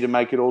tendency to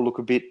make it all look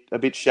a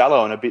bit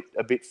shallow and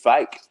a bit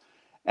fake.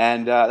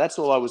 And that's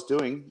all I was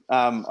doing.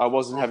 I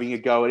wasn't having a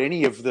go at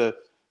any of the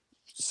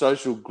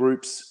social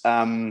groups,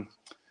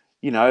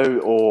 you know,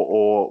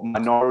 or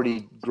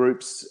minority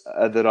groups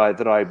that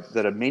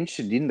are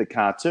mentioned in the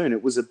cartoon.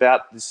 It was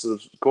about this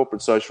sort of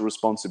corporate social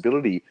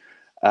responsibility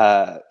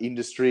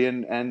industry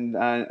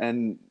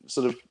and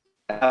sort of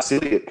how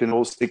silly it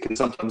can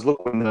sometimes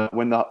look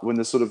when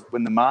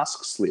the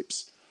mask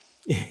slips.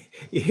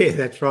 Yeah,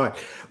 that's right.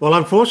 Well,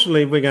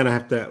 unfortunately, we're going to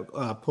have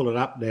to pull it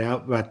up now,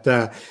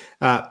 but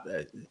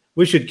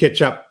we should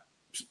catch up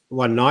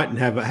one night and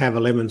have a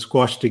lemon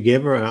squash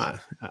together.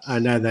 I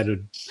know that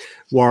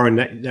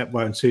Warren, that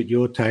won't suit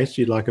your taste.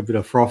 You'd like a bit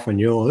of froth on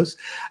yours.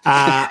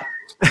 But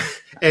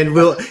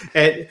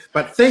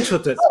thanks for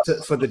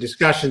the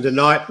discussion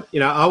tonight.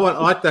 You know, I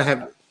like to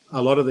have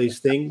a lot of these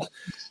things,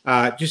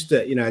 just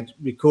to, you know,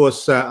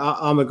 because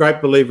I'm a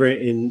great believer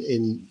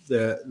in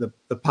the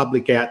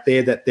public out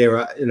there, that there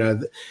are, you know,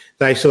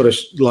 they sort of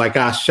like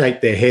us shake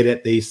their head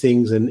at these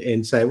things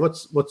and say,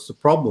 what's the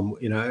problem,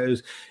 you know?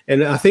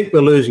 And I think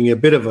we're losing a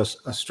bit of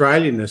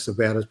Australianness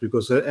about us,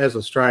 because as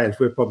Australians,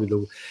 we're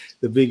probably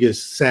the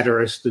biggest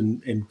satirists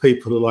and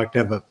people who like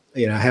to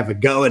have a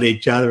go at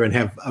each other and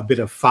have a bit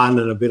of fun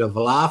and a bit of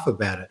a laugh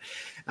about it.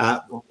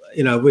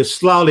 You know, we're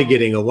slowly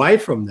getting away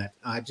from that.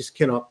 I just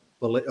cannot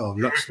believe,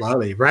 not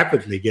slowly,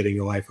 rapidly getting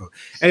away from it.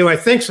 Anyway,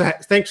 thanks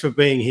for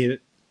being here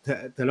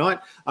tonight.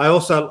 I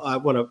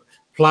want to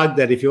plug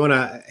that if you want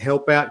to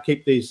help out,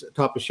 keep these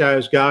type of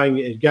shows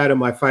going, go to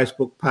my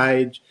Facebook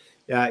page.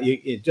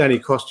 It only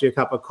costs you a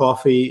cup of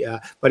coffee,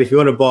 but if you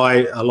want to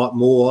buy a lot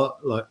more,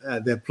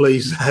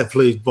 please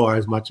buy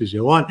as much as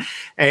you want.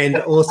 And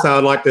also,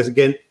 I'd like to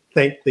again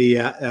thank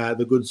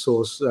the Good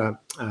Source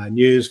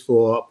News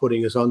for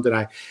putting us on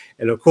today.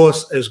 And of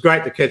course, it was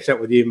great to catch up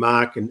with you,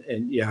 Mark,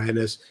 and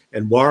Johannes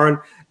and Warren.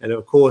 And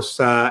of course,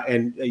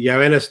 and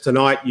Johannes,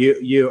 tonight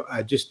you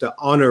are just an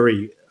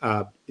honorary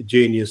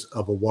genius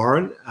of a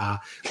Warren.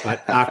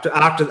 But after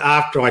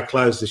I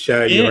close the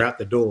show, you're out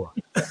the door.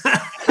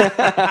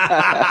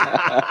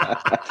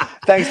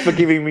 Thanks for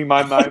giving me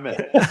my moment.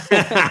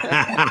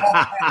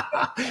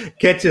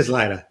 Catch us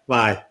later.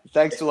 Bye.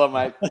 Thanks a lot,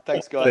 mate.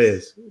 Thanks, guys.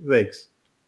 Cheers. Thanks.